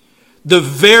it the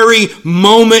very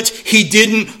moment he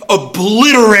didn't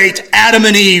obliterate Adam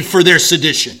and Eve for their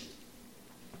sedition.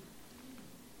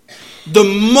 The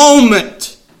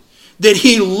moment that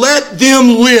he let them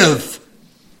live,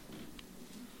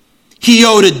 he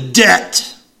owed a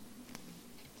debt.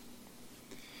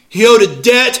 He owed a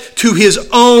debt to his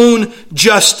own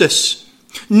justice.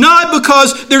 Not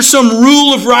because there's some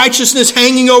rule of righteousness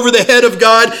hanging over the head of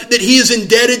God that he is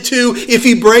indebted to if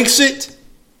he breaks it.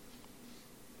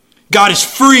 God is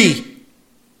free.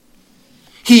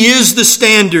 He is the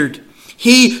standard.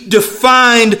 He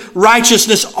defined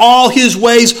righteousness. All his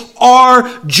ways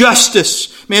are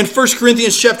justice. Man, 1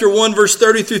 Corinthians chapter 1, verse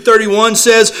 30 through 31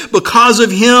 says, because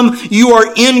of him you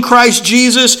are in Christ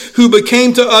Jesus, who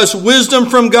became to us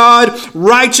wisdom from God,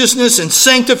 righteousness and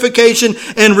sanctification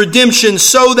and redemption,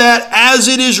 so that, as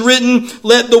it is written,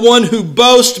 let the one who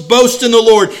boasts, boast in the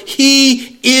Lord.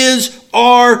 He is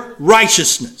our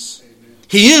righteousness.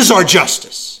 He is our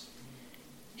justice.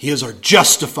 He is our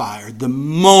justifier the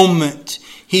moment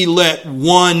he let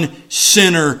one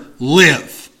sinner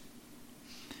live.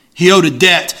 He owed a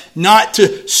debt not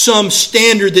to some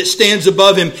standard that stands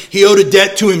above him. He owed a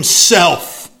debt to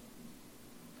himself.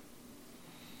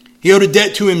 He owed a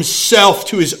debt to himself,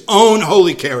 to his own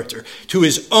holy character, to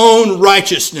his own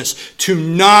righteousness, to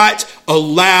not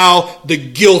allow the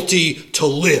guilty to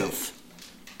live.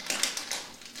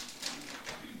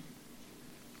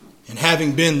 And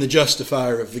having been the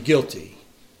justifier of the guilty,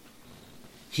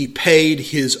 he paid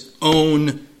his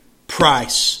own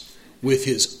price with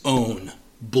his own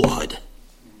blood.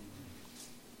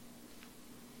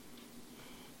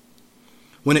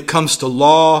 When it comes to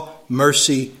law,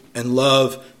 mercy, and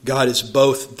love, God is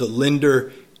both the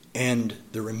lender and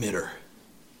the remitter.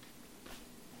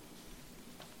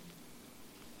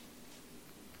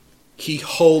 He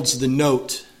holds the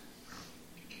note.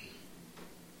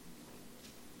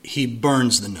 He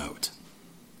burns the note.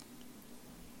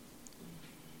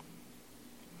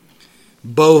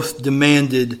 Both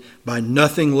demanded by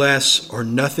nothing less or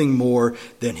nothing more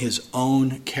than his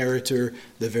own character,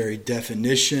 the very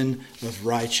definition of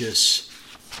righteous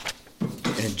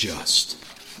and just.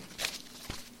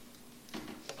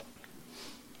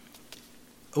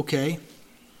 Okay.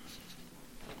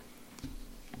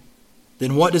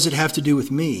 Then what does it have to do with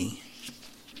me?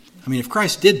 I mean, if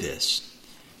Christ did this,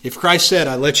 if Christ said,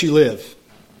 I let you live,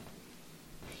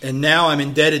 and now I'm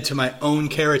indebted to my own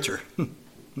character.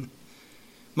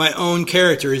 My own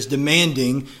character is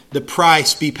demanding the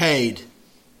price be paid.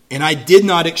 And I did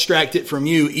not extract it from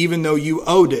you, even though you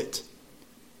owed it.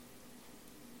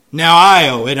 Now I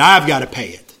owe it, and I've got to pay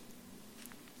it.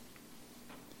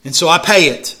 And so I pay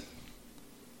it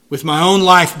with my own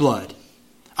lifeblood.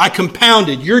 I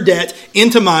compounded your debt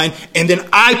into mine, and then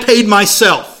I paid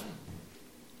myself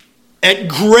at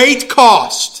great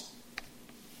cost.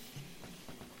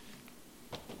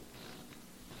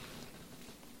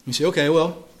 You say, okay,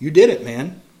 well, You did it,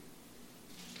 man.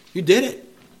 You did it.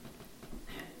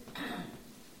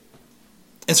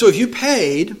 And so if you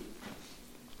paid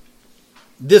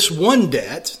this one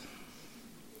debt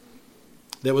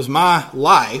that was my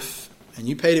life, and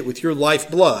you paid it with your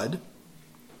lifeblood,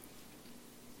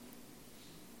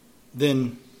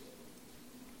 then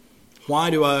why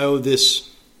do I owe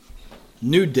this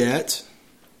new debt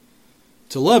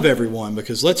to love everyone?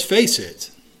 Because let's face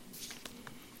it,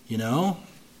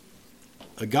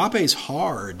 agape's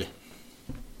hard.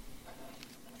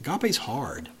 Agape's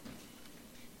hard.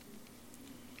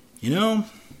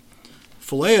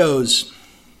 Phileo's,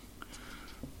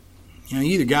 you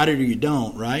either got it or you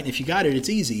don't, right? And if you got it, it's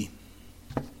easy.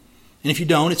 And if you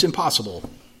don't, it's impossible.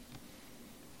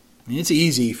 I mean, it's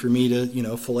easy for me to,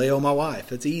 phileo my wife.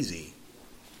 That's easy.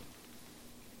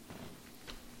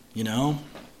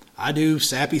 I do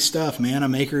sappy stuff, man. I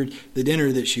make her the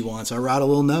dinner that she wants. I write a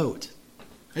little note.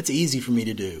 That's easy for me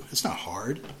to do. It's not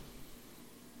hard.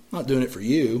 I'm not doing it for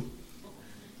you.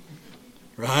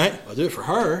 Right? I'll do it for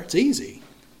her. It's easy.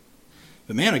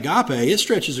 But man, agape, it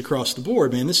stretches across the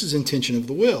board, man. This is intention of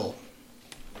the will.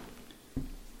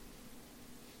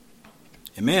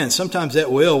 And man, sometimes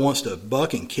that will wants to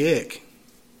buck and kick.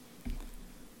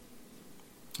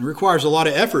 It requires a lot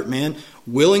of effort, man.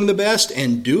 Willing the best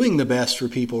and doing the best for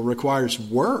people requires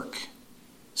work,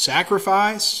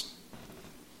 sacrifice.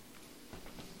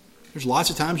 There's lots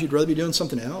of times you'd rather be doing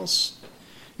something else.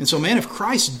 And so, man, if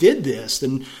Christ did this,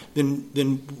 then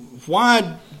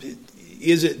why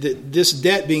is it that this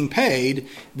debt being paid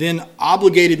then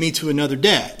obligated me to another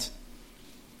debt?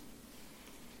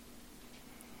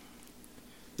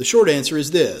 The short answer is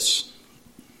this.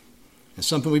 It's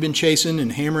something we've been chasing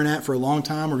and hammering at for a long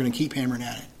time. We're going to keep hammering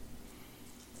at it.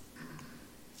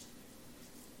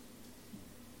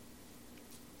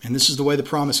 And this is the way the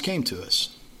promise came to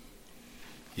us.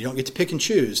 You don't get to pick and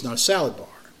choose, not a salad bar.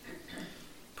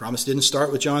 Promise didn't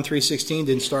start with John 3:16,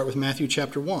 didn't start with Matthew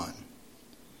chapter 1.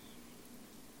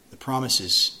 The promise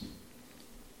is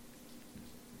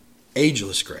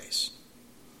ageless grace.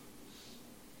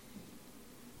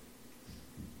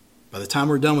 By the time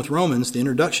we're done with Romans, the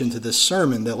introduction to this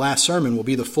sermon, that last sermon, will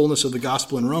be the fullness of the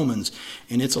gospel in Romans,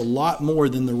 and it's a lot more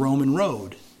than the Roman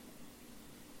road.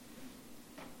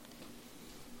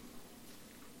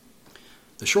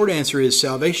 The short answer is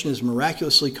salvation is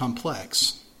miraculously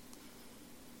complex.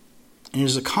 And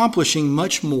is accomplishing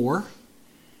much more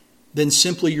than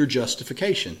simply your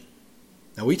justification.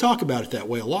 Now, we talk about it that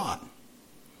way a lot.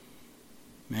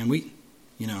 Man,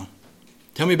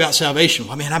 tell me about salvation.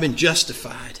 Well, man, I've been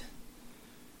justified.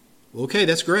 Well, okay,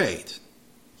 that's great.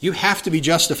 You have to be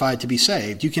justified to be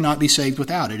saved. You cannot be saved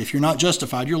without it. If you're not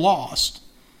justified, you're lost.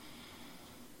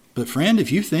 But friend,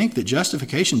 if you think that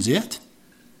justification's it,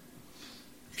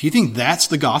 if you think that's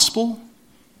the gospel,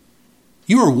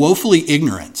 you are woefully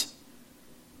ignorant.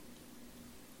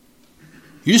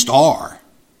 You just are.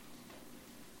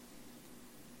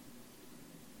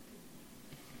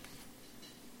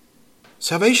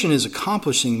 Salvation is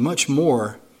accomplishing much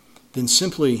more than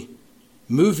simply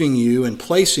moving you and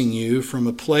placing you from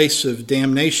a place of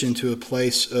damnation to a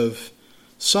place of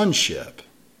sonship.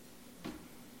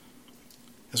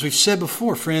 As we've said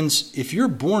before, friends, if you're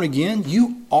born again,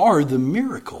 you are the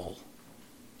miracle.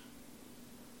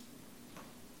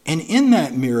 And in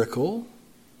that miracle,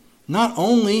 not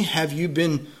only have you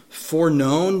been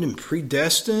foreknown and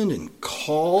predestined and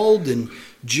called and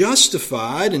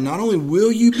justified, and not only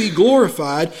will you be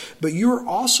glorified, but you're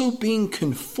also being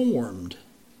conformed.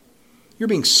 You're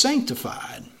being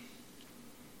sanctified.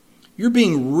 You're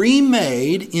being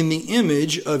remade in the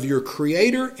image of your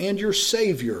Creator and your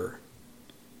Savior.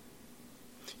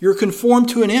 You're conformed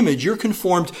to an image. You're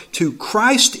conformed to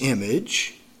Christ's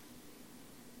image.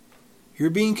 You're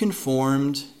being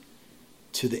conformed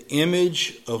to the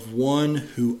image of one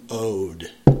who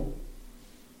owed.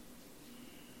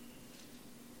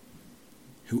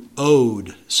 Who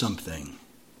owed something.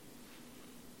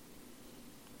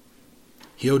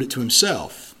 He owed it to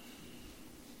himself.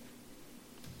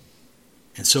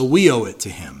 And so we owe it to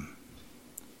him.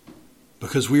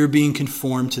 Because we are being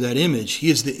conformed to that image. He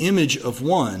is the image of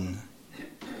one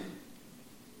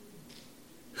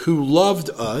who loved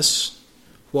us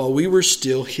while we were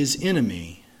still his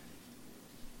enemy.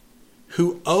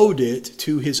 Who owed it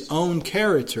to his own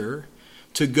character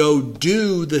to go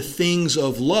do the things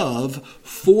of love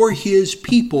for his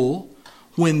people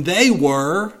when they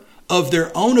were, of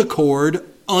their own accord,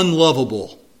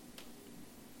 unlovable.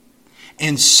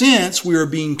 And since we are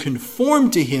being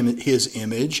conformed to him, his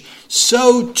image,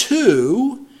 so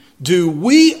too do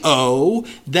we owe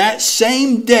that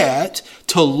same debt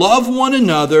to love one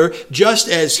another just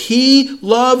as He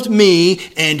loved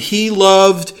me and He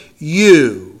loved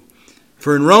you.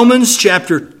 For in Romans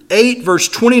chapter 8, verse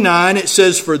 29, it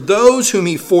says, for those whom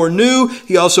He foreknew,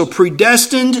 He also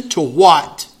predestined to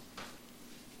what?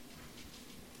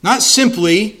 Not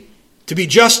simply to be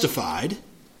justified,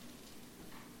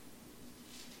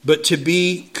 but to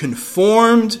be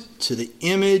conformed to the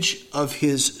image of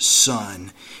His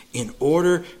Son, in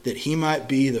order that He might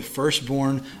be the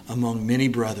firstborn among many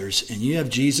brothers. And you have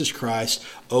Jesus Christ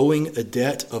owing a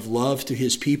debt of love to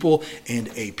His people, and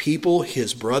a people,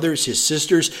 His brothers, His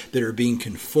sisters, that are being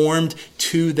conformed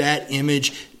to that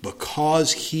image.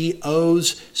 Because He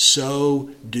owes, so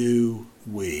do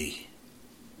we.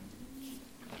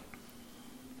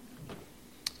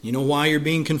 You know why you're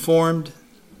being conformed?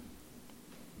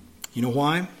 You know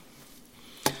why?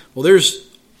 Well, there's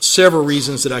several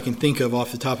reasons that I can think of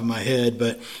off the top of my head,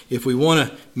 but if we want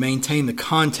to maintain the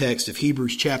context of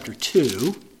Hebrews chapter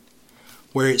 2,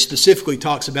 where it specifically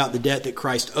talks about the debt that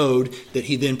Christ owed that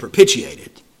He then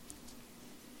propitiated,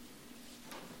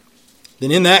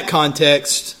 then in that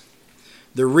context,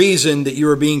 the reason that you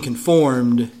are being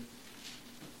conformed,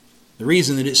 the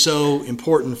reason that it's so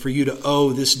important for you to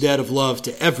owe this debt of love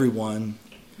to everyone,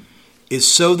 is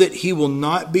so that He will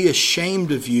not be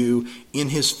ashamed of you in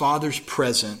His Father's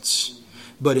presence,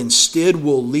 but instead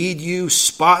will lead you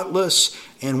spotless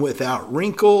and without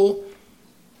wrinkle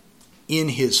in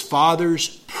His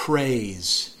Father's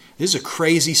praise. This is a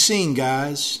crazy scene,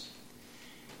 guys.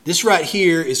 This right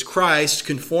here is Christ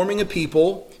conforming a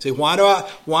people. Say, why do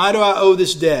I owe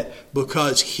this debt?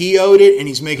 Because He owed it, and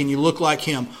He's making you look like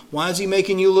Him. Why is He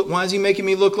making you look? Why is He making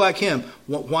me look like Him?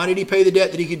 Why did He pay the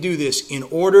debt that He could do this? In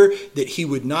order that He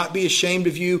would not be ashamed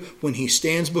of you when He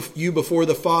stands you before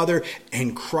the Father,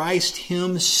 and Christ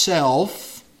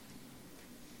Himself,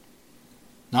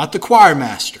 not the choir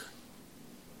master,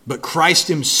 but Christ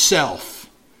Himself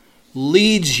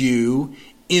leads you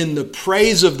in the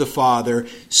praise of the Father,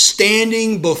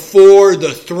 standing before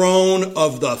the throne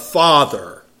of the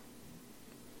Father.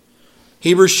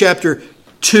 Hebrews chapter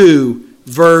 2,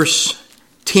 verse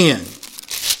 10.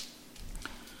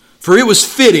 For it was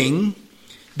fitting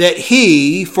that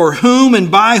He, for whom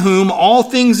and by whom all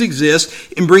things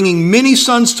exist, in bringing many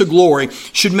sons to glory,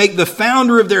 should make the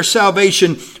founder of their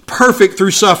salvation perfect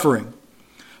through suffering.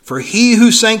 For He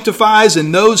who sanctifies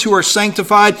and those who are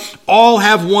sanctified all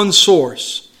have one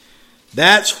source.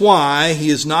 That's why He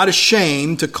is not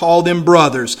ashamed to call them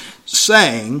brothers,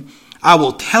 saying, I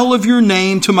will tell of your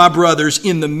name to my brothers.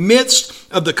 In the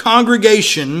midst of the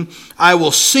congregation, I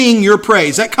will sing your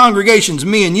praise. That congregation's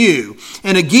me and you.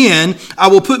 And again, I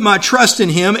will put my trust in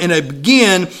Him. And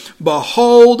again,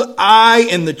 behold, I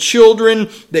and the children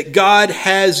that God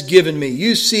has given me.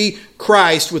 You see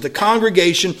Christ with a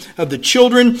congregation of the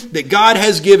children that God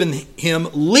has given Him,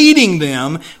 leading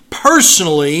them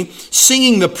personally,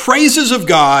 singing the praises of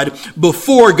God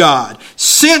before God.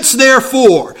 Since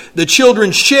therefore the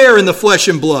children share in the flesh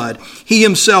and blood, He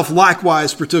Himself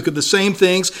likewise partook of the same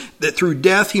things, that through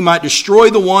death He might destroy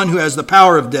the one who has the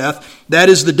power of death, that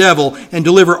is the devil, and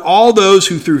deliver all those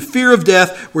who through fear of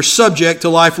death were subject to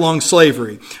lifelong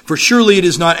slavery. For surely it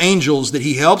is not angels that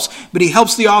He helps, but He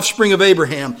helps the offspring of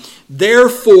Abraham.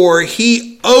 Therefore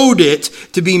He owed it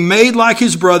to be made like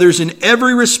His brothers in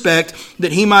every respect,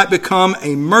 that He might become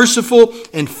a merciful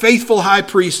and faithful high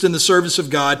priest in the service of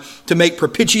God, to make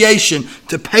propitiation,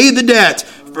 to pay the debt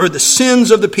for the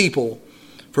sins of the people.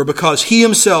 For because He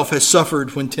Himself has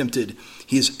suffered when tempted,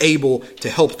 He is able to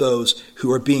help those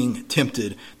who are being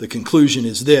tempted. The conclusion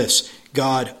is this: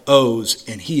 God owes,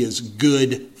 and He is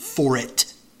good for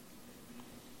it.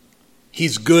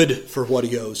 He's good for what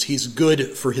He owes. He's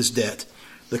good for His debt.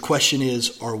 The question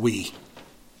is, are we?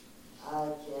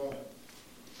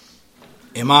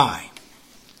 Am I?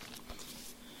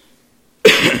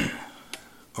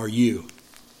 Are you?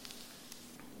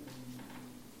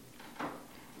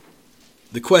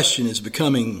 The question is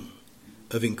becoming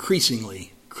of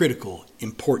increasingly critical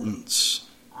importance,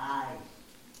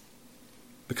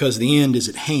 because the end is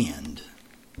at hand.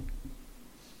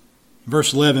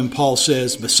 Verse 11, Paul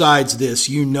says, besides this,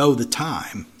 you know the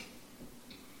time.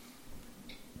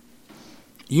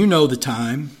 You know the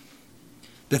time,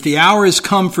 that the hour has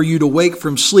come for you to wake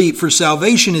from sleep, for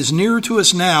salvation is nearer to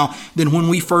us now than when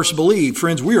we first believed.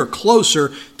 Friends, we are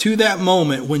closer to that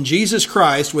moment when Jesus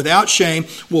Christ, without shame,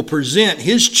 will present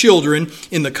His children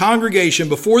in the congregation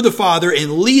before the Father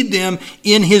and lead them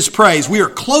in His praise. We are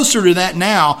closer to that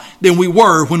now than we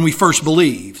were when we first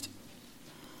believed.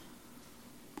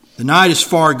 The night is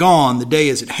far gone, the day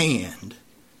is at hand.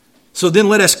 So then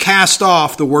let us cast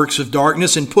off the works of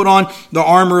darkness and put on the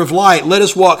armor of light. Let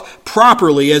us walk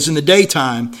properly as in the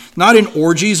daytime, not in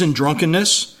orgies and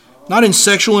drunkenness, not in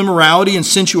sexual immorality and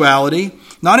sensuality,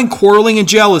 not in quarreling and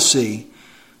jealousy,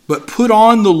 but put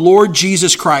on the Lord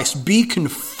Jesus Christ. Be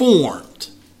conformed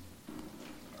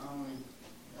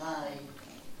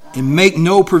and make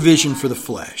no provision for the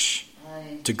flesh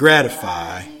to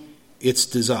gratify its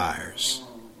desires.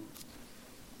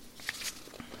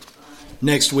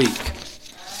 Next week,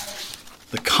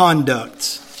 the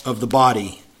conduct of the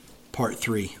body, part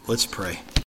 3. Let's pray.